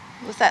not?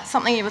 Was that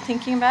something you were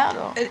thinking about?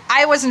 Or?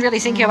 I wasn't really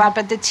thinking about,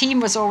 but the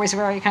team was always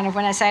very kind of,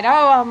 when I said,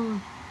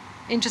 I'm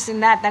interested in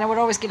that, then I would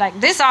always be like,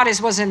 this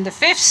artist was in the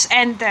fifths,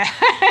 and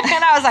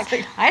I was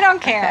like, I don't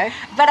care. Okay.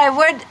 But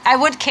I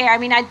would care.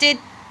 I did,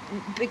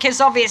 because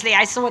obviously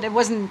I thought it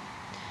wasn't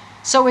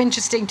so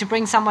interesting to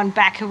bring someone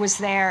back who was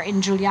there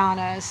in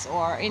Juliana's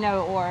or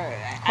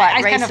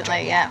quite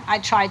recently. I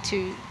tried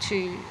to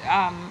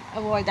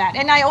avoid that,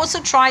 and I also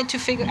tried to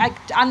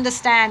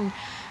understand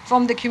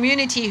from the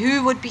community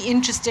who would be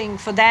interesting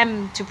for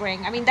them to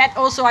bring. That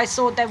also, I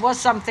thought that was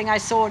something I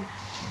thought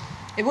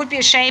it would be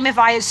a shame if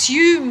I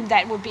assumed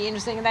that would be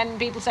interesting, and then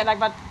people said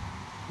but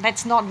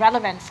that's not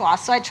relevant for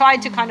us. So I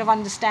tried to kind of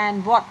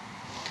understand what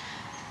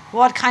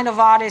kind of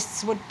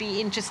artists would be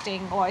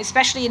interesting, or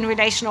especially in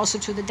relation also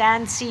to the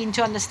dance scene,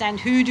 to understand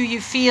who do you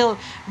feel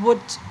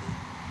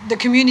the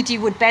community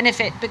would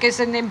benefit, because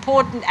an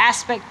important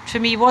aspect for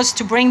me was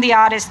to bring the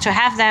artists, to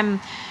have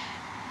them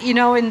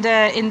in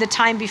the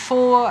time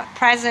before,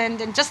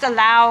 present, and just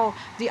allow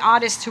the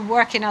artists who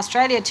work in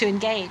Australia to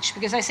engage,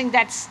 because I think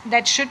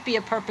that should be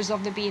a purpose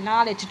of the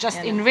Biennale, to just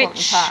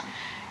enrich.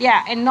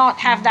 And not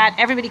have that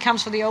everybody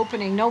comes for the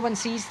opening, no one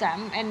sees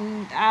them,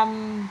 and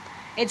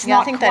it's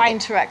not. I think that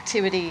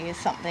interactivity is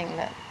something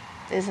that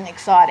is an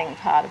exciting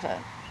part of it.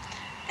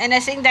 And I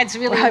think that's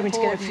really We're hoping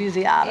important. to get a few of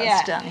the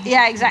artists down here.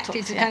 Yeah,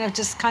 exactly. To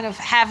kind of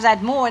have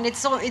that more, and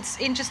it's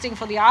interesting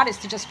for the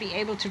artists to just be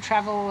able to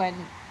travel. And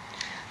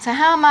so,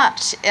 how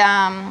much,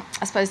 I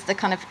suppose, the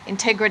kind of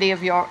integrity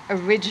of your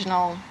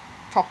original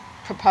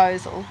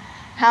proposal,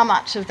 how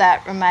much of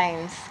that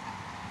remains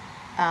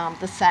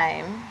the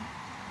same,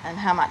 and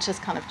how much has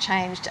kind of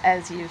changed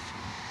as you've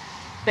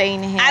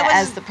been here,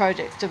 as the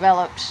project's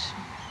developed?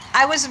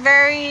 I was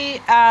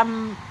very.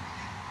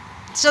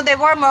 So there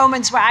were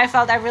moments where I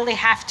felt I really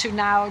have to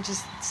now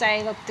just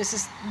say, look, this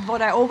is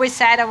what I always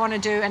said I want to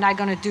do, and I'm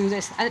going to do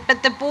this.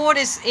 But the board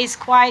is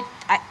quite...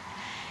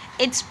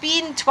 it's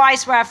been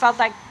twice where I felt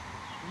like,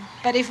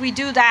 but if we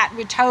do that,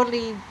 we're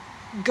totally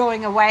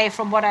going away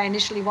from what I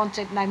initially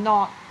wanted, and I'm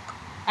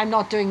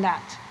not doing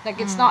that.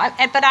 Like, it's not...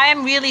 But I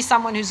am really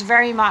someone who's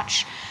very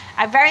much...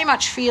 I very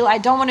much feel I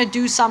don't want to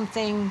do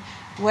something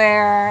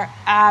where...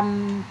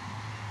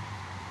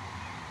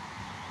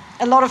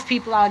 a lot of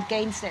people are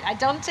against it. I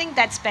don't think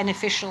that's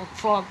beneficial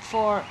for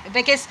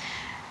because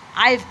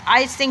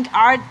I think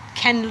art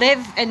can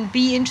live and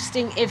be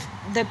interesting if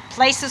the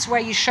places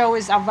where you show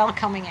are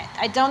welcoming it.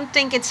 I don't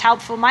think it's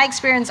helpful. My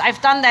experience, I've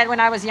done that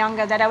when I was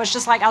younger, that I was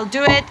just like, I'll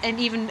do it, and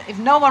even if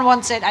no one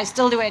wants it, I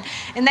still do it.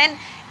 And then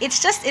it's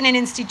just in an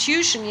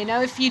institution,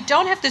 if you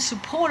don't have the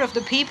support of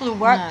the people who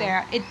work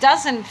there, it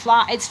doesn't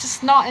fly. It's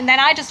just not. And then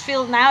I just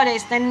feel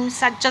nowadays, then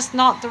it's just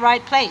not the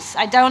right place.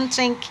 I don't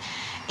think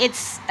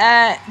it's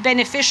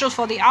beneficial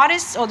for the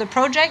artists or the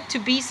project to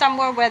be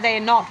somewhere where they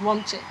are not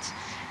wanted.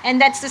 And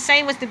that's the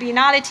same with the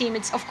Biennale team.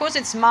 Of course,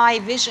 it's my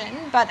vision,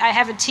 but I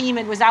have a team,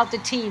 and without the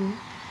team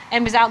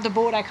and without the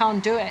board, I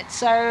can't do it.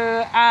 So,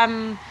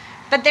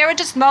 but there are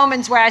just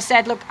moments where I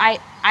said, look,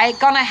 I'm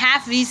going to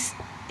have these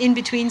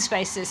in-between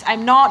spaces.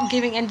 I'm not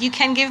giving, and you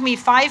can give me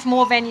 5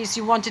 more venues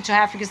you wanted to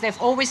have, because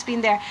they've always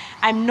been there.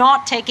 I'm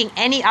not taking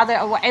any other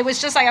away. It was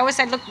just like I always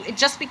said, look, it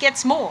just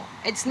gets more.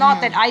 It's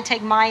not that I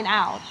take mine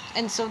out.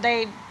 And so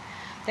they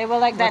were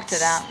like, worked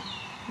it out.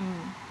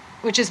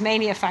 Which is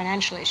mainly a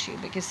financial issue,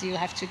 because you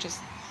have to just...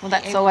 Well,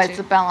 that's always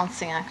the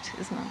balancing act,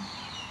 isn't it?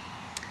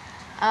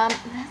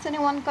 Has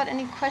anyone got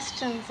any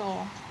questions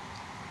or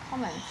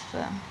comments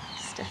for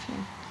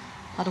Stephanie?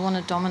 I don't want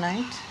to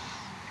dominate.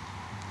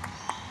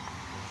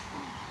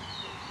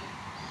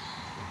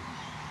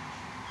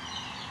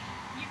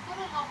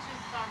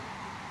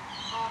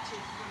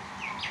 Artists from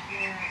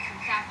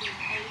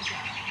Southeast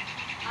Asia.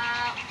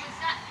 Was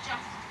that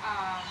just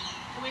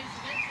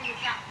coincidence, or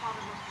was that part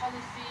of a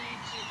policy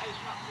to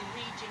open up the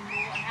region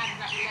more, and how does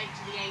that relate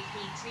to the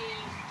APT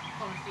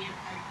policy of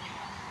opening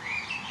up?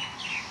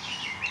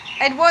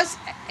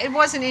 It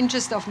was an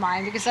interest of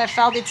mine, because I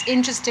felt it's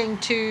interesting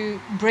to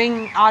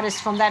bring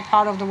artists from that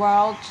part of the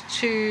world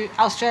to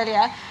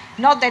Australia.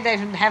 Not that they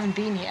haven't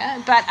been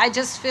here, but I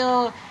just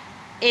feel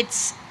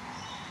it's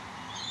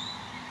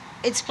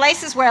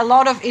places where a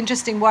lot of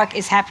interesting work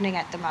is happening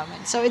at the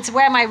moment. So it's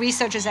where my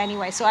research is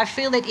anyway. So I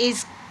feel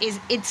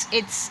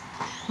it's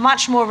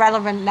much more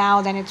relevant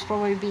now than it's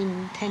probably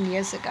been 10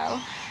 years ago.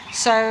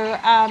 So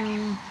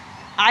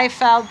I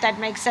felt that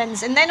makes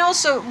sense. And then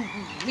also,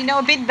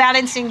 a bit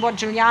balancing what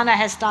Juliana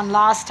has done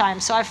last time.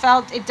 So I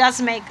felt it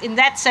does make, in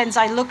that sense,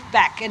 I looked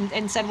back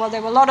and said, well,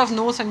 there were a lot of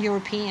Northern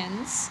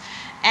Europeans.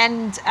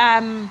 And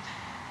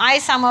I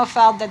somehow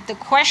felt that the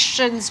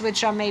questions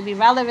which are maybe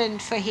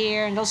relevant for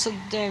here, and also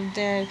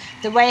the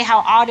way how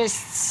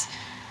artists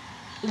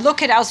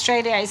look at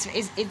Australia is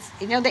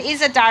there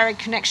is a direct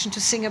connection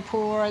to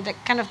Singapore,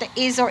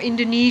 or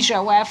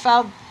Indonesia, where I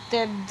felt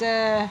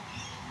the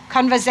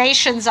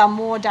conversations are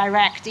more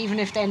direct, even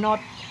if they're not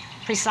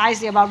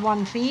precisely about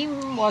one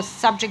theme or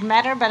subject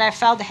matter, but I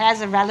felt it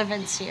has a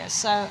relevance here.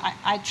 So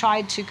I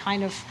tried to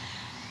kind of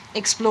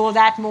explore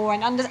that more,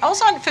 and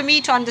also for me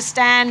to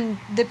understand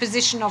the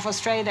position of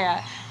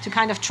Australia, to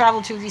kind of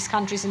travel to these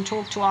countries and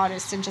talk to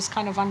artists and just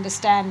kind of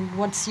understand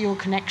what's your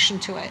connection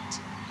to it.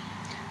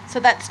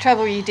 So that's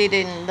travel you did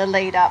in the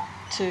lead up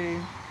to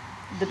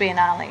the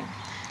Biennale.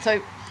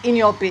 So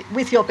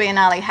with your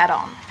Biennale hat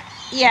on.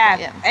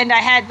 Yeah. And I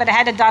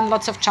hadn't done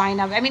lots of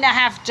China. I mean, I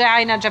have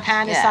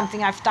Japan is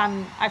something I've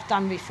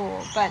done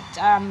before, but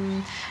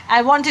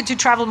I wanted to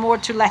travel more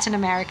to Latin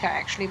America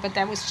actually, but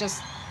that was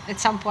just, at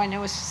some point it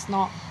was just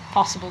not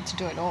possible to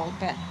do it all.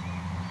 But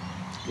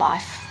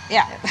life.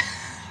 Yeah.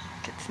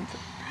 Gets into.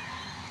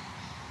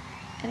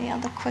 Any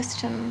other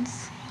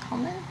questions,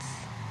 comments?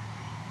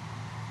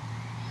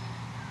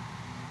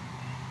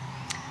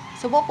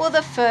 So what were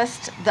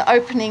the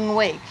opening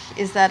week?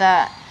 Is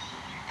that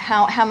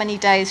how many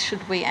days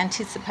should we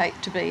anticipate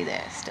to be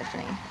there,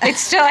 Stephanie? It's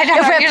still, I don't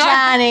if know. We're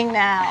planning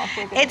now.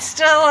 It's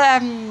still,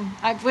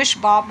 I wish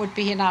Bob would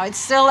be here now. It's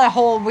still a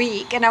whole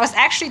week. And I was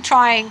actually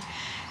trying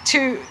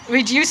to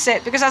reduce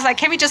it because I was like,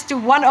 can we just do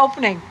one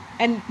opening?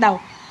 And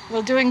no,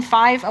 we're doing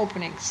 5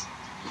 openings.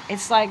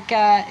 It's like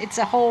it's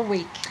a whole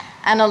week.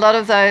 And a lot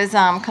of those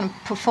kind of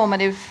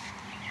performative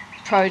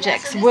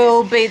projects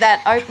will be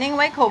that opening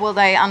week, or will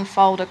they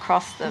unfold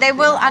across the... They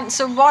will.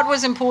 So what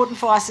was important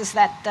for us is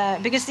that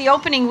because the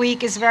opening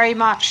week is very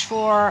much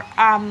for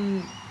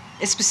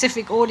a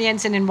specific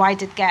audience and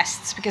invited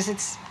guests, because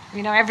it's,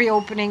 every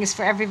opening is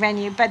for every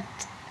venue. But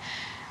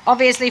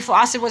obviously for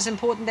us it was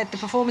important that the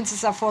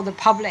performances are for the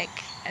public.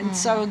 And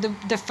so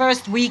the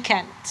first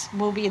weekend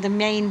will be the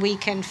main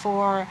weekend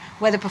for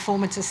where the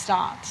performances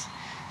start.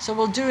 So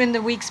we'll do in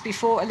the week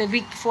before a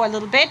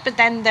little bit, but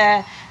then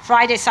the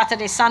Friday,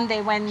 Saturday,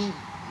 Sunday, when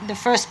the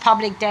first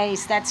public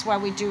days, that's where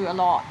we do a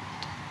lot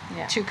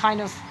to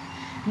kind of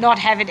not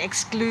have it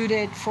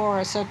excluded for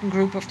a certain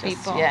group of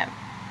people. Yeah.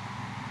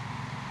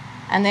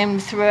 And then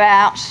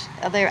throughout,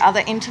 are there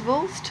other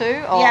intervals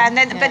too? Or, yeah, and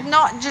then, but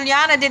not,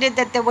 Juliana did it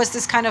that there was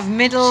this kind of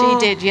middle.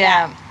 She did,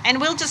 yeah. And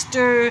we're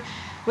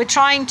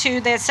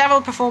there's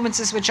several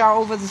performances which are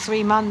over the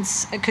 3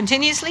 months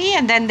continuously,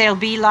 and then there'll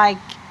be like,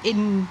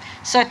 in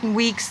certain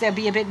weeks there'll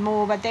be a bit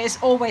more, but there's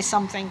always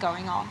something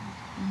going on.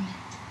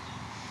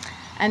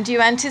 And do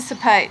you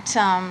anticipate,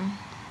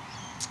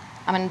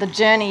 the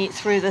journey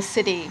through the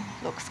city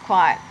looks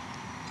quite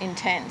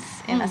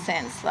intense in a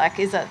sense. Like,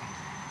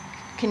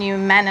 can you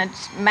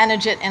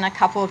manage it in a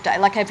couple of days?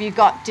 Like, have you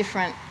got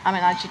different,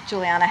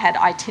 Juliana had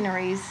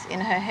itineraries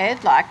in her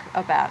head, like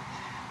about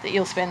that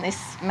you'll spend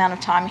this amount of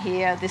time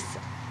here, this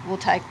will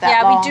take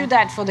that long. Yeah, we do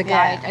that for the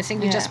guide. I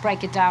think we just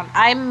break it down.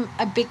 I'm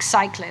a big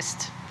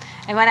cyclist.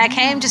 And when I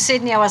came to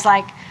Sydney, I was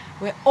like,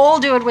 we all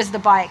do it with the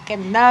bike.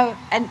 And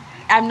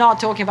I'm not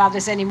talking about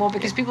this anymore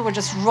because people were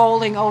just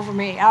rolling over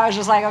me. I was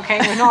just like, okay,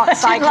 we're not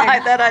cycling. I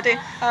like that idea.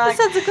 This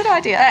is a good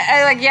idea.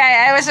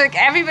 I was like,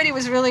 everybody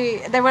was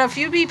really, there were a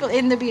few people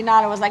in the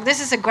Biennale was like,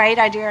 this is a great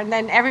idea. And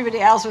then everybody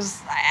else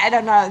was, I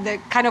don't know, there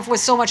kind of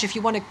was so much, if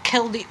you want to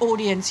kill the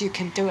audience, you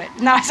can do it.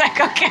 And I was like,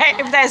 okay,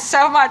 if there's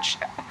so much.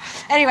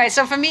 Anyway,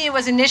 so for me, it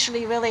was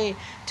initially really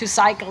to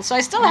cycle. So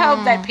I still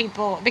hope that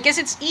people, because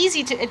it's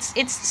easy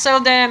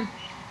to,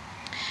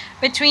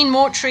 between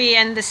Mortuary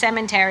and the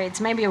cemetery,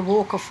 it's maybe a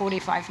walk of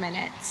 45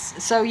 minutes.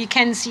 So you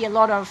can see a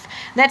lot of,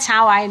 that's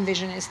how I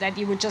envision is that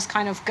you would just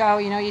kind of go,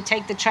 you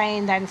take the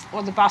train then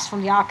or the bus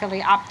from the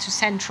Arcade up to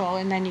Central,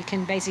 and then you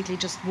can basically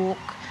just walk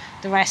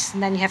the rest,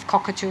 and then you have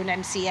Cockatoo and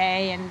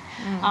MCA and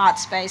Art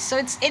Space. So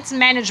it's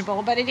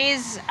manageable, but it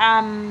is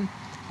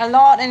a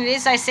lot, and it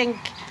is, I think,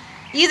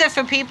 either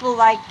for people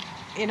like,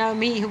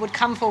 me who would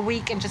come for a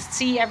week and just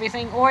see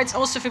everything, or it's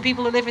also for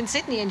people who live in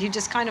Sydney and you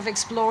just kind of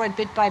explore it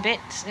bit by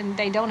bit and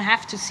they don't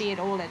have to see it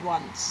all at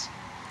once.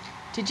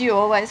 Did you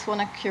always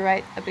want to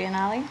curate a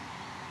Biennale?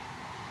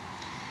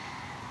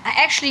 I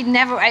actually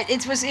never,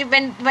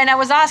 when I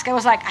was asked, I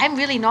was like, I'm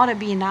really not a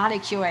Biennale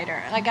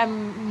curator. Like I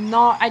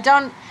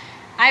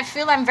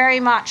feel I'm very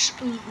much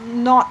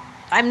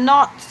I'm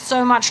not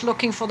so much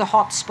looking for the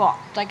hot spot.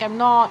 Like, I'm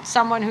not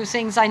someone who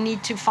thinks I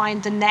need to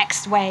find the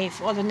next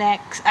wave or the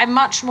next. I'm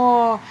much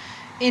more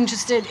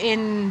interested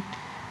in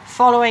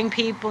following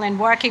people and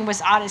working with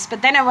artists.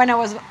 But then when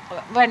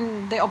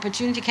the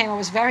opportunity came, I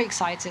was very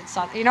excited.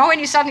 So, when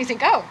you suddenly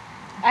think, oh,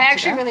 I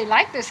actually really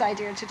like this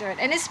idea to do it.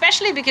 And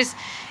especially because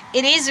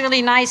it is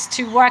really nice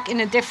to work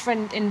in a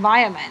different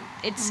environment.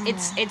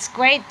 It's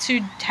great to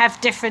have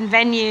different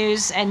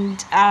venues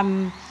and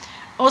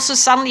also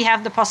suddenly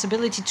have the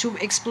possibility to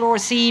explore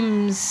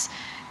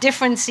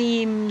different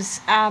themes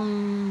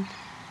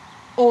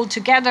all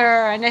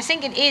together. And I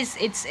think it's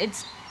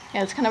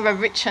kind of a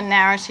richer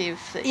narrative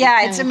that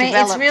it's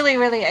really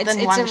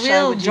it's a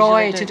real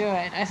joy to do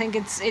it. I think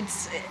it's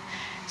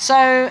so,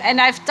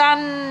 and I've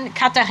done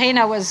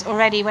Cartagena was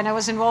already, when I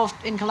was involved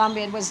in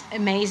Colombia, it was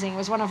amazing. It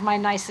was one of my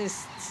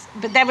nicest,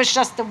 but that was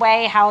just the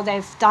way how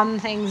they've done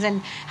things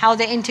and how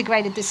they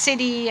integrated the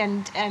city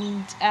and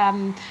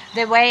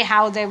the way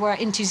how they were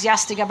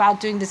enthusiastic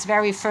about doing this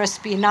very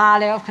first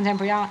Biennale of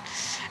Contemporary Art.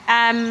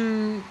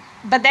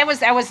 But I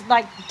was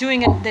like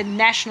doing the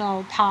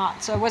national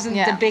part, so it wasn't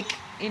the big,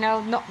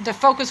 the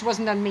focus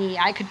wasn't on me.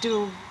 I could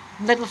do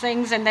little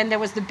things, and then there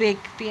was the big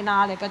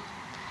Biennale, but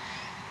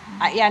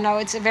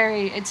it's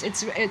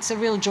a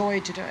real joy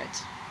to do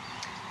it.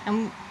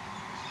 No,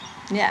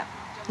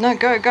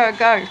 go. Well,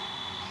 the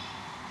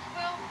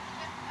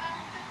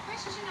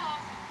question of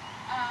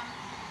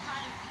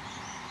kind of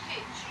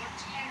pitch or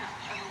tenor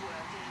of a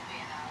work in a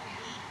Biennale,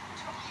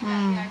 talking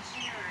about the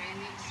itinerary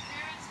and the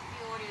experience that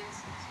the audience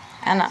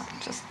has. Anna,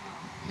 just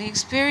the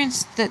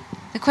experience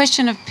the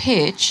question of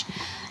pitch,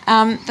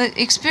 the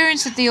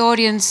experience that the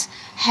audience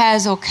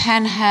has or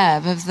can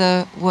have of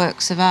the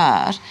works of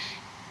art,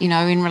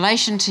 in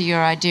relation to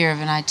your idea of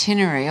an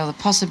itinerary or the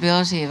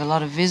possibility of a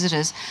lot of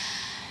visitors.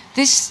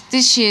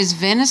 This year's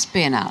Venice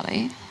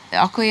Biennale,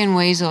 Okoye and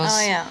Weesor's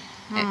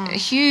a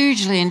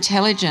hugely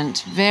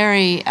intelligent,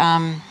 very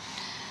a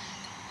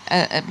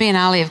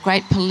Biennale of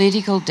great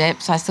political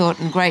depth, I thought,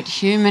 and great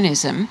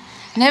humanism.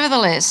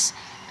 Nevertheless,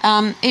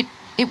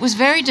 it was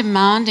very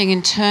demanding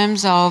in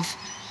terms of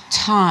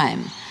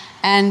time.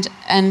 and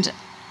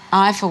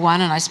I, for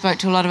one, and I spoke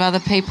to a lot of other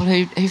people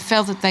who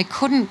felt that they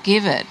couldn't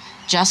give it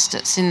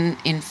justice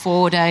in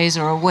 4 days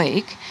or a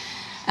week,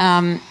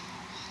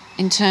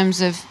 in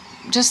terms of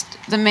just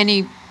the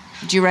many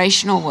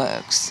durational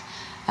works,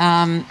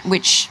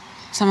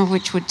 some of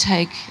which would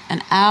take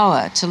an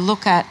hour to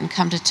look at and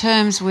come to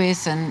terms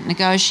with and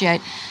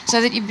negotiate,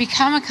 so that you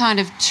become a kind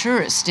of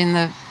tourist in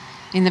the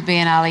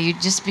Biennale. You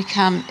just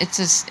become, it's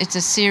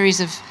a series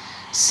of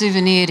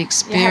souvenired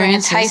experiences. You're having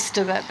a taste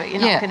of it, but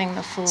you're not getting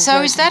the full So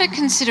version. is that a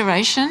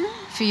consideration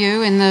for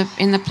you in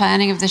the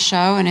planning of the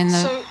show and in the...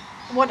 So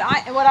what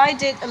I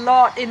did a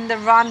lot in the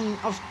run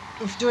of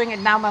doing it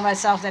now by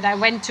myself, that I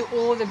went to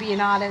all the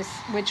biennales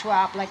which were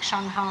up, like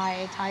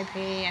Shanghai,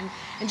 Taipei, and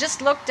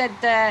just looked at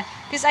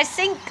because I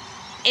think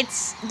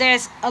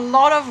there's a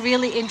lot of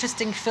really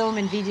interesting film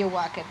and video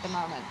work at the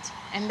moment,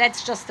 and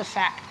that's just a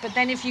fact. But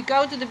then if you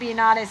go to the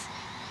biennales,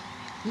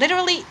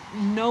 literally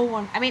no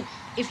one, I mean,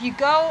 if you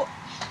go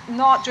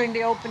not during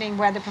the opening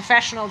where the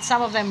professionals,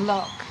 some of them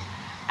look,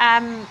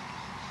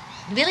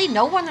 really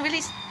no one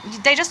really,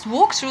 they just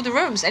walk through the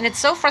rooms, and it's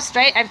so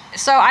frustrating.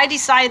 So I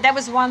decided, that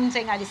was one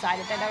thing I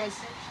decided, that I was...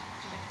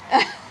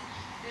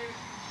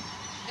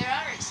 There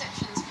are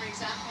exceptions. For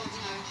example,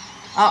 the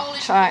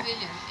Polish try.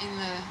 pavilion in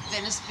the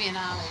Venice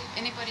Biennale.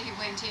 Anybody who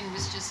went in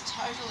was just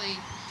totally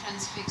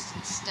transfixed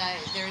and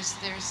stayed. There is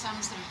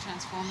some sort of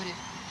transformative,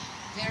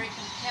 very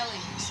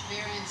compelling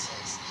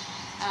experiences.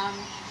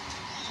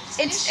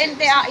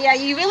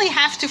 You really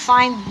have to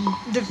find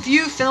the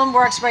few film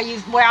works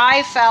where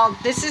I felt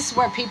this is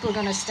where people are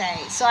going to stay.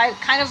 So I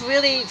kind of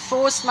really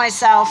forced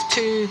myself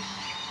to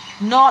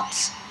not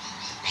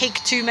pick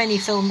too many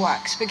film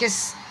works,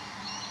 because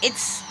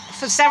it's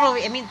for several.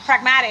 I mean,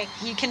 pragmatic.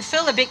 You can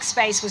fill a big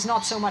space with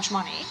not so much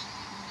money.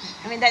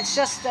 I mean, that's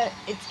just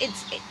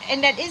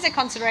and that is a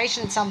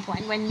consideration at some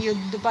point when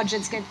the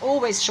budgets get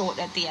always short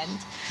at the end.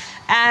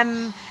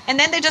 And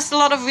then there are just a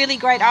lot of really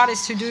great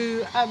artists who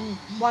do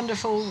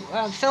wonderful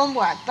film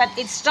work. But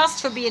it's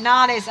just for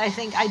biennales, I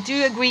think, I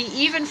do agree,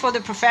 even for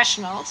the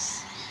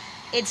professionals,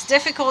 it's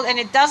difficult and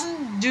it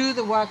doesn't do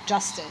the work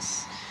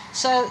justice.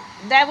 So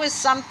that was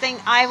something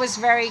I was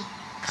very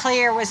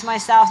clear with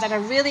myself, that I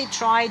really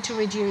tried to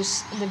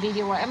reduce the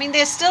video work. I mean,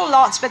 there's still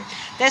lots, but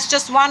there's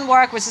just one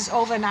work which is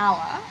over an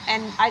hour.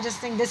 And I just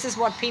think this is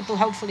what people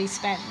hopefully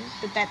spend.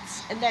 But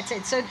that's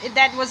it. So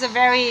that was a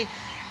very...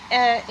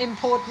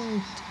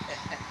 important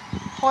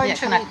point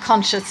for kind me. of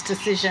conscious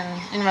decision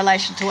in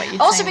relation to what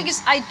you'd Also seen.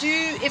 because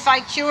if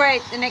I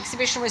curate an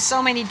exhibition with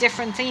so many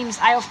different themes,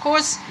 I of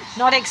course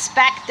not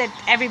expect that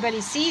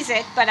everybody sees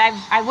it, but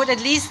I would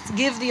at least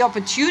give the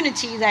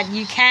opportunity that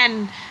you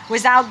can,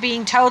 without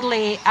being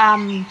totally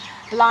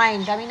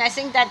blind. I mean, I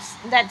think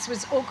that's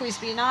with Orkuis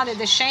Biennale.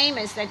 The shame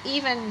is that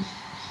even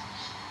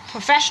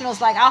professionals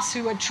like us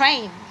who are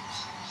trained,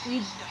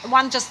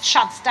 one just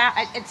shuts down.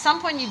 At some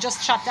point you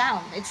just shut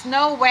down. It's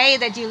no way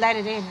that you let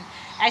it in.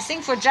 I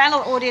think for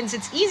general audience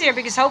it's easier,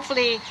 because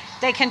hopefully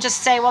they can just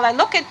say, well, I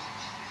look at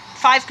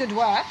 5 good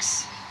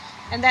works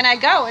and then I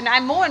go. And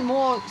I'm more and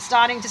more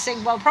starting to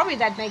think, well, probably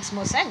that makes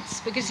more sense,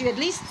 because you at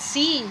least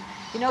see,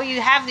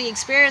 you have the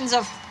experience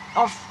of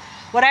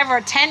whatever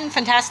 10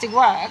 fantastic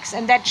works,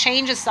 and that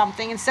changes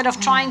something instead of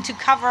trying to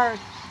cover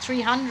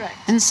 300.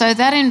 And so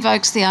that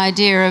invokes the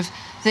idea of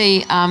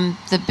the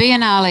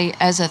Biennale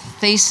as a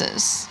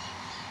thesis,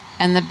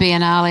 and the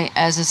Biennale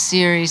as a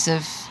series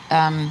of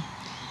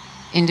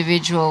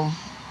individual,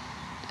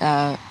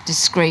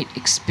 discrete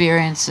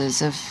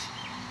experiences of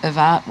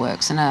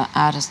artworks and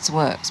artists'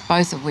 works,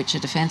 both of which are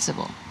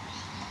defensible.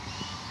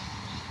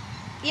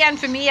 Yeah, and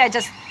for me,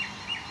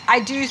 I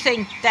do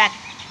think that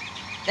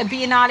a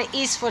Biennale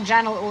is for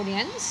general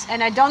audience,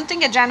 and I don't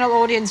think a general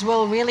audience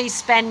will really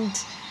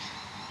spend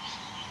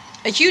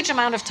a huge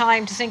amount of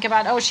time to think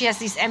about, she has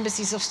these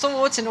embassies of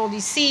thoughts and all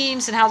these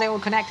themes and how they're all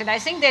connected. I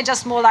think they're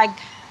just more like,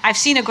 I've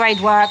seen a great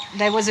work,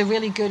 there was a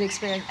really good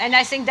experience. And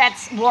I think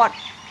that's what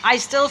I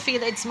still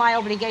feel it's my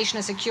obligation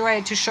as a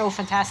curator to show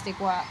fantastic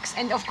works.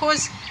 And of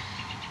course,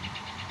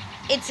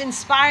 it's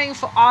inspiring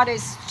for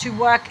artists to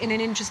work in an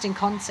interesting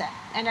concept.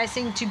 And I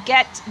think to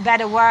get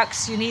better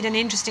works, you need an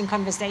interesting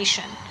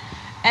conversation.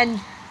 And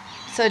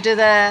so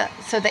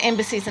the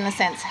embassies, in a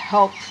sense,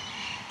 help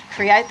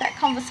create that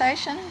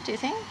conversation, do you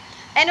think?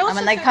 And also, I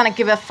mean, they kind of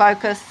give a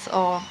focus,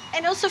 or...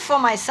 And also for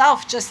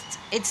myself, just,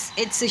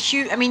 it's a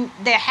huge... I mean,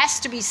 there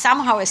has to be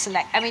somehow a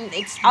select... I mean,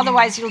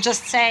 otherwise you'll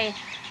just say,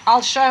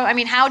 I'll show... I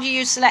mean, how do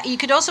you select... You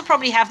could also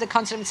probably have the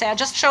concept and say, I'll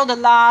just show the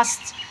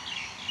last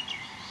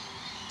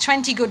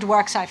 20 good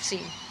works I've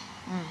seen.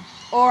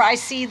 Or I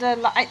see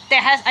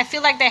I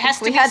feel like there has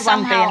to be somehow... We had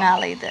one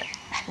Biennale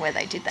where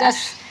they did that.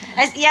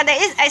 Yeah, there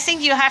is. I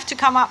think you have to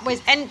come up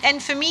with...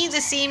 And for me,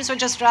 the themes were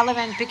just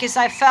relevant because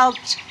I felt...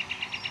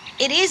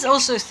 It is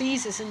also a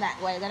thesis in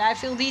that way, that I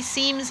feel these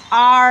themes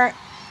are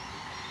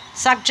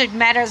subject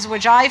matters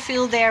which I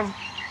feel they're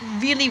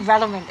really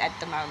relevant at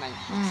the moment.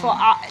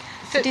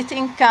 Do you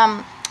think,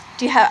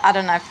 do you have, I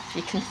don't know if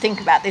you can think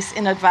about this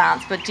in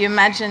advance, but do you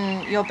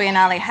imagine your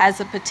Biennale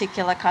has a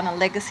particular kind of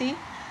legacy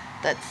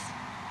that's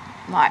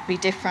might be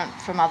different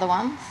from other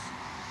ones?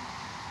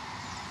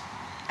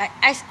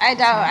 I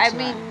don't. I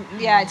mean,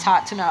 yeah, it's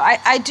hard to know.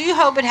 I do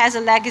hope it has a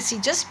legacy.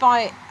 Just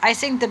by, I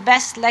think the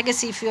best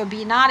legacy for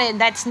Biennale,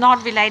 and that's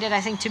not related, I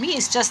think, to me,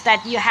 is just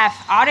that you have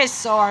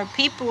artists or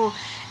people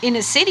in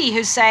a city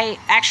who say,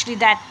 actually,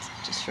 that.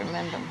 Just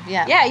remember,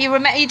 yeah. Yeah,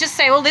 you just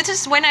say, well, this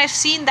is when I've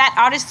seen that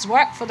artist's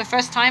work for the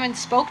first time and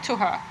spoke to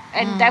her,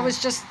 and that was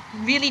just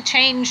really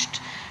changed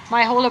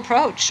my whole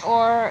approach.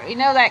 Or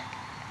like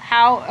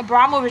how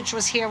Abramovich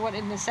was here,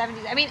 in the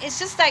 70s. I mean, it's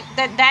just like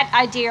that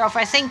idea of,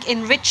 I think,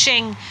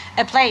 enriching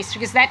a place,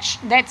 because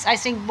that's I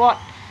think what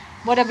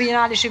a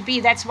Biennale should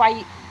be. That's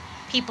why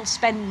people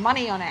spend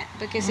money on it,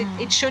 because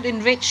it should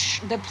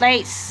enrich the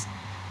place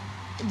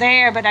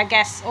there, but I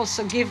guess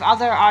also give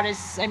other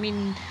artists, I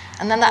mean.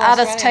 And then the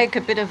artists take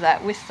a bit of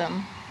that with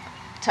them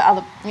to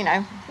other, Yeah,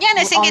 and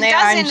I think it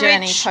does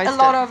enrich a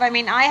lot of, I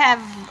mean,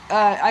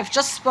 I've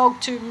just spoke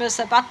to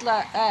Mirza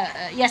Butler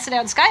yesterday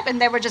on Skype, and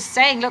they were just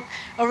saying, look,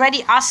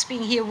 already us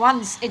being here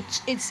once,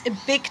 it's a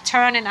big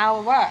turn in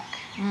our work.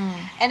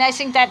 And I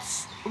think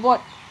that's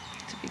what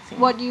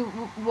you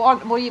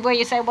want, where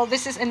you say, well,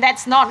 this is, and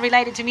that's not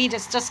related to me,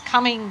 that's just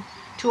coming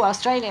to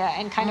Australia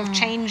and kind of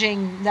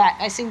changing that.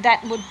 I think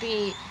that would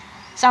be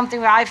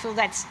something where I feel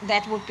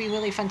that would be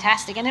really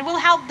fantastic, and it will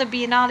help the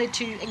Biennale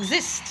to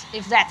exist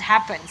if that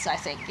happens. I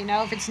think,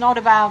 if it's not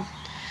about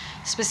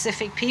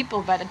specific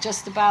people, but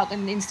just about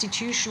an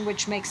institution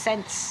which makes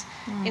sense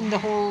in the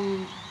whole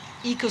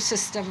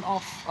ecosystem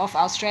of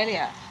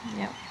Australia.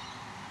 Yeah.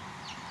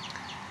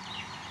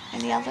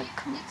 Any other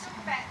comments? Talk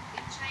about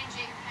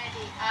changing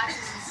maybe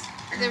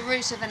the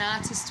root of an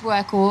artist's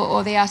work,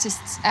 or the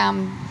artist's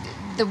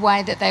the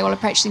way that they will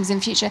approach things in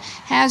future.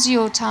 How's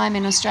your time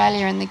in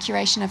Australia and the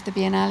curation of the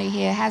Biennale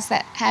here?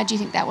 How do you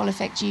think that will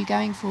affect you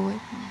going forward?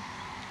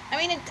 I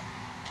mean,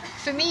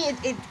 for me,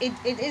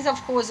 it is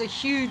of course a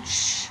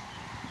huge.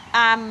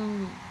 I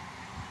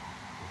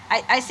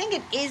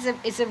think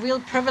it's a real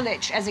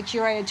privilege as a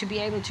curator to be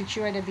able to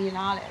curate a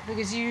Biennale,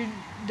 because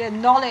the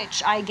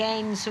knowledge I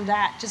gain through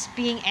that, just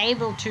being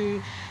able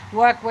to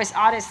work with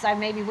artists I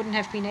maybe wouldn't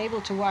have been able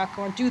to work,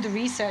 or do the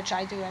research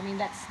I do. I mean,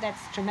 that's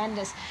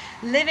tremendous.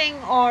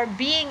 Living or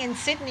being in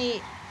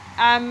Sydney,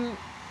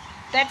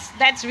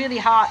 that's really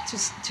hard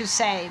to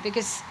say,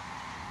 because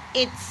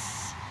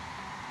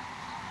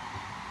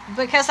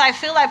I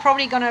feel I'm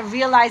probably gonna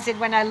realize it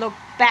when I look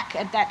back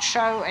at that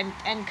show and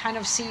kind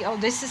of see, oh,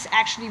 this is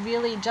actually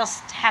really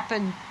just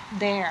happened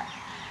there.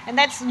 And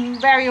that's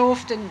very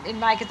often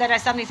in my case, that I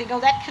suddenly think, oh,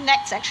 that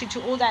connects actually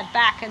to all that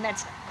back, and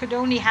that could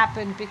only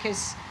happen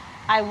because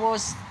I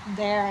was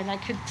there and I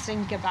could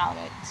think about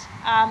it.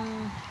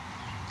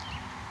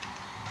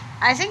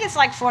 I think it's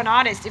like for an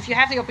artist, if you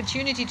have the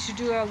opportunity to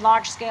do a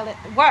large scale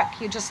work,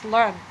 you just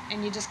learn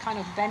and you just kind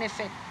of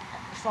benefit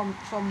from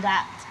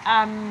that.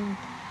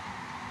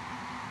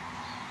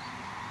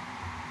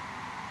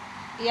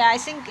 Yeah, I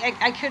think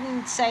I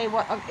couldn't say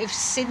if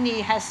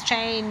Sydney has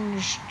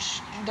changed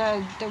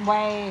the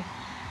way,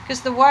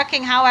 because the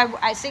working,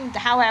 I think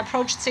how I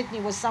approached Sydney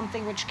was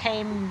something which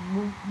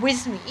came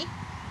with me.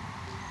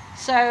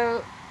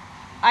 So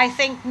I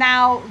think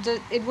now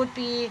it would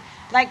be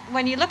like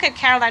when you look at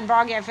Caroline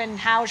Brogiev and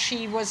how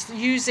she was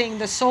using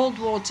the salt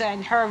water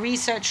in her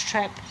research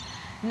trip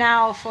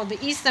now for the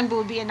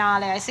Istanbul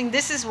Biennale. I think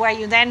this is where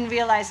you then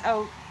realize,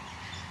 oh,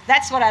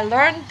 that's what I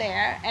learned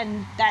there,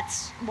 and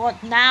that's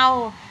what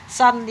now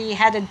suddenly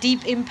had a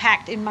deep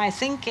impact in my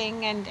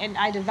thinking and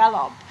I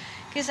developed.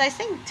 Because I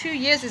think 2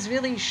 years is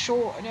really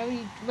short.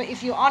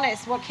 If you're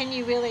honest, what can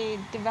you really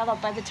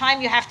develop? By the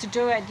time you have to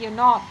do it, you're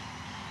not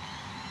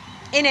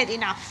in it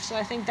enough. So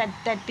I think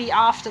that be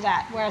after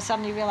that where I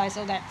suddenly realize,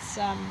 oh, that's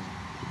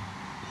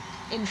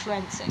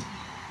influencing.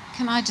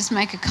 Can I just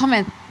make a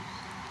comment?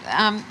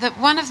 That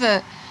one of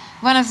the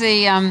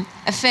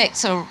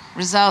effects or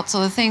results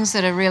or the things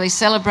that are really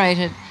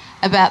celebrated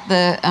about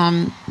the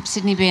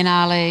Sydney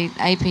Biennale,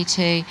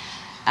 APT,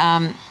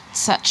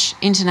 such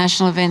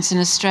international events in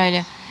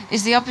Australia,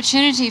 is the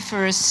opportunity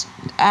for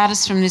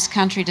artists from this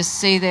country to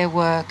see their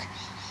work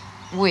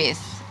with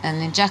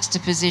and in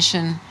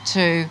juxtaposition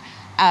to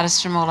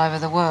artists from all over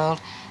the world.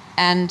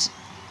 And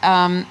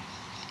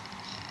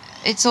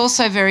it's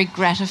also very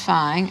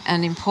gratifying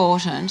and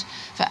important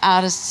for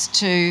artists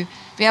to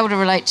be able to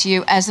relate to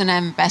you as an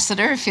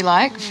ambassador, if you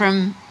like,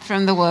 from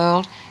the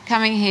world,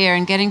 coming here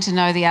and getting to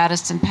know the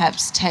artists and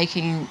perhaps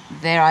taking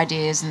their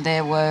ideas and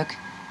their work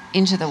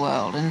into the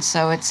world. And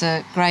so it's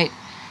a great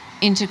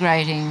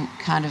integrating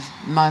kind of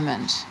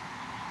moment.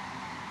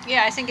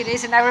 Yeah, I think it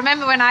is. And I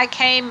remember when I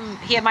came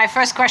here, my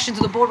first question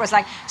to the board was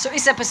like, so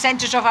is there a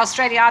percentage of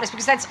Australian artists?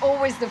 Because that's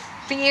always the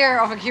fear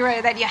of a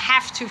curator, that you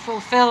have to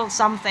fulfill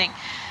something.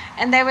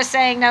 And they were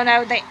saying, no,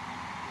 they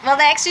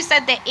actually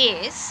said there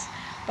is,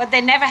 but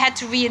they never had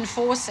to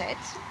reinforce it,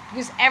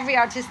 because every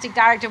artistic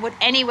director would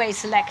anyway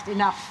select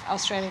enough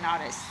Australian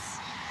artists.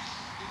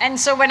 And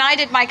so when I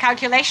did my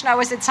calculation, I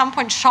was at some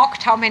point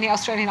shocked how many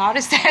Australian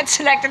artists they had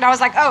selected. I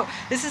was like, oh,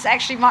 this is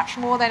actually much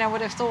more than I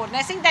would have thought. And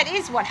I think that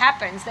is what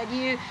happens, that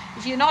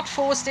if you're not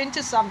forced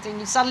into something,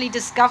 you suddenly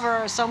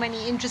discover so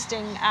many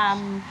interesting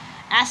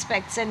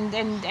aspects and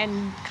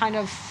kind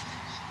of,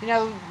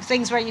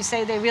 things where you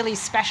say they're really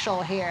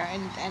special here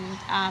and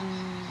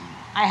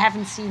I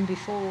haven't seen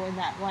before in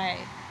that way.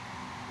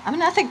 I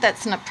mean, I think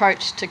that's an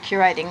approach to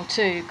curating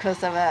too,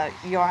 because of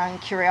your own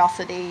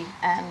curiosity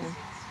and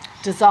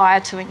desire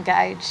to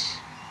engage,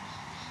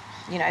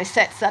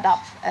 sets that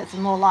up as a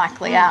more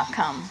likely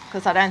outcome,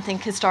 because I don't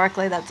think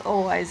historically that's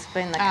always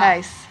been the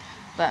case,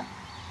 but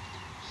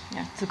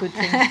it's a good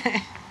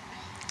thing.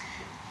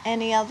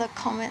 Any other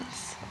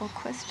comments or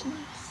questions?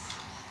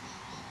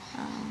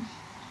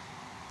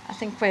 I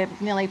think we're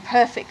nearly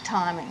perfect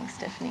timing,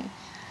 Stephanie.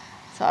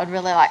 So I'd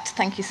really like to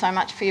thank you so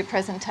much for your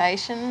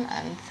presentation,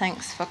 and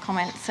thanks for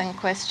comments and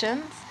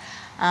questions.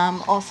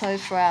 Also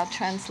for our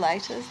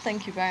translators,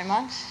 thank you very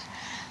much.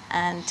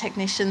 And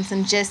technicians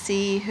and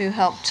Jessie who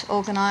helped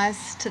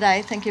organise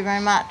today, thank you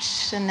very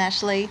much. And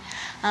Natalie,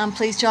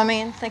 please join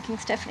me in thanking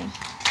Stephanie.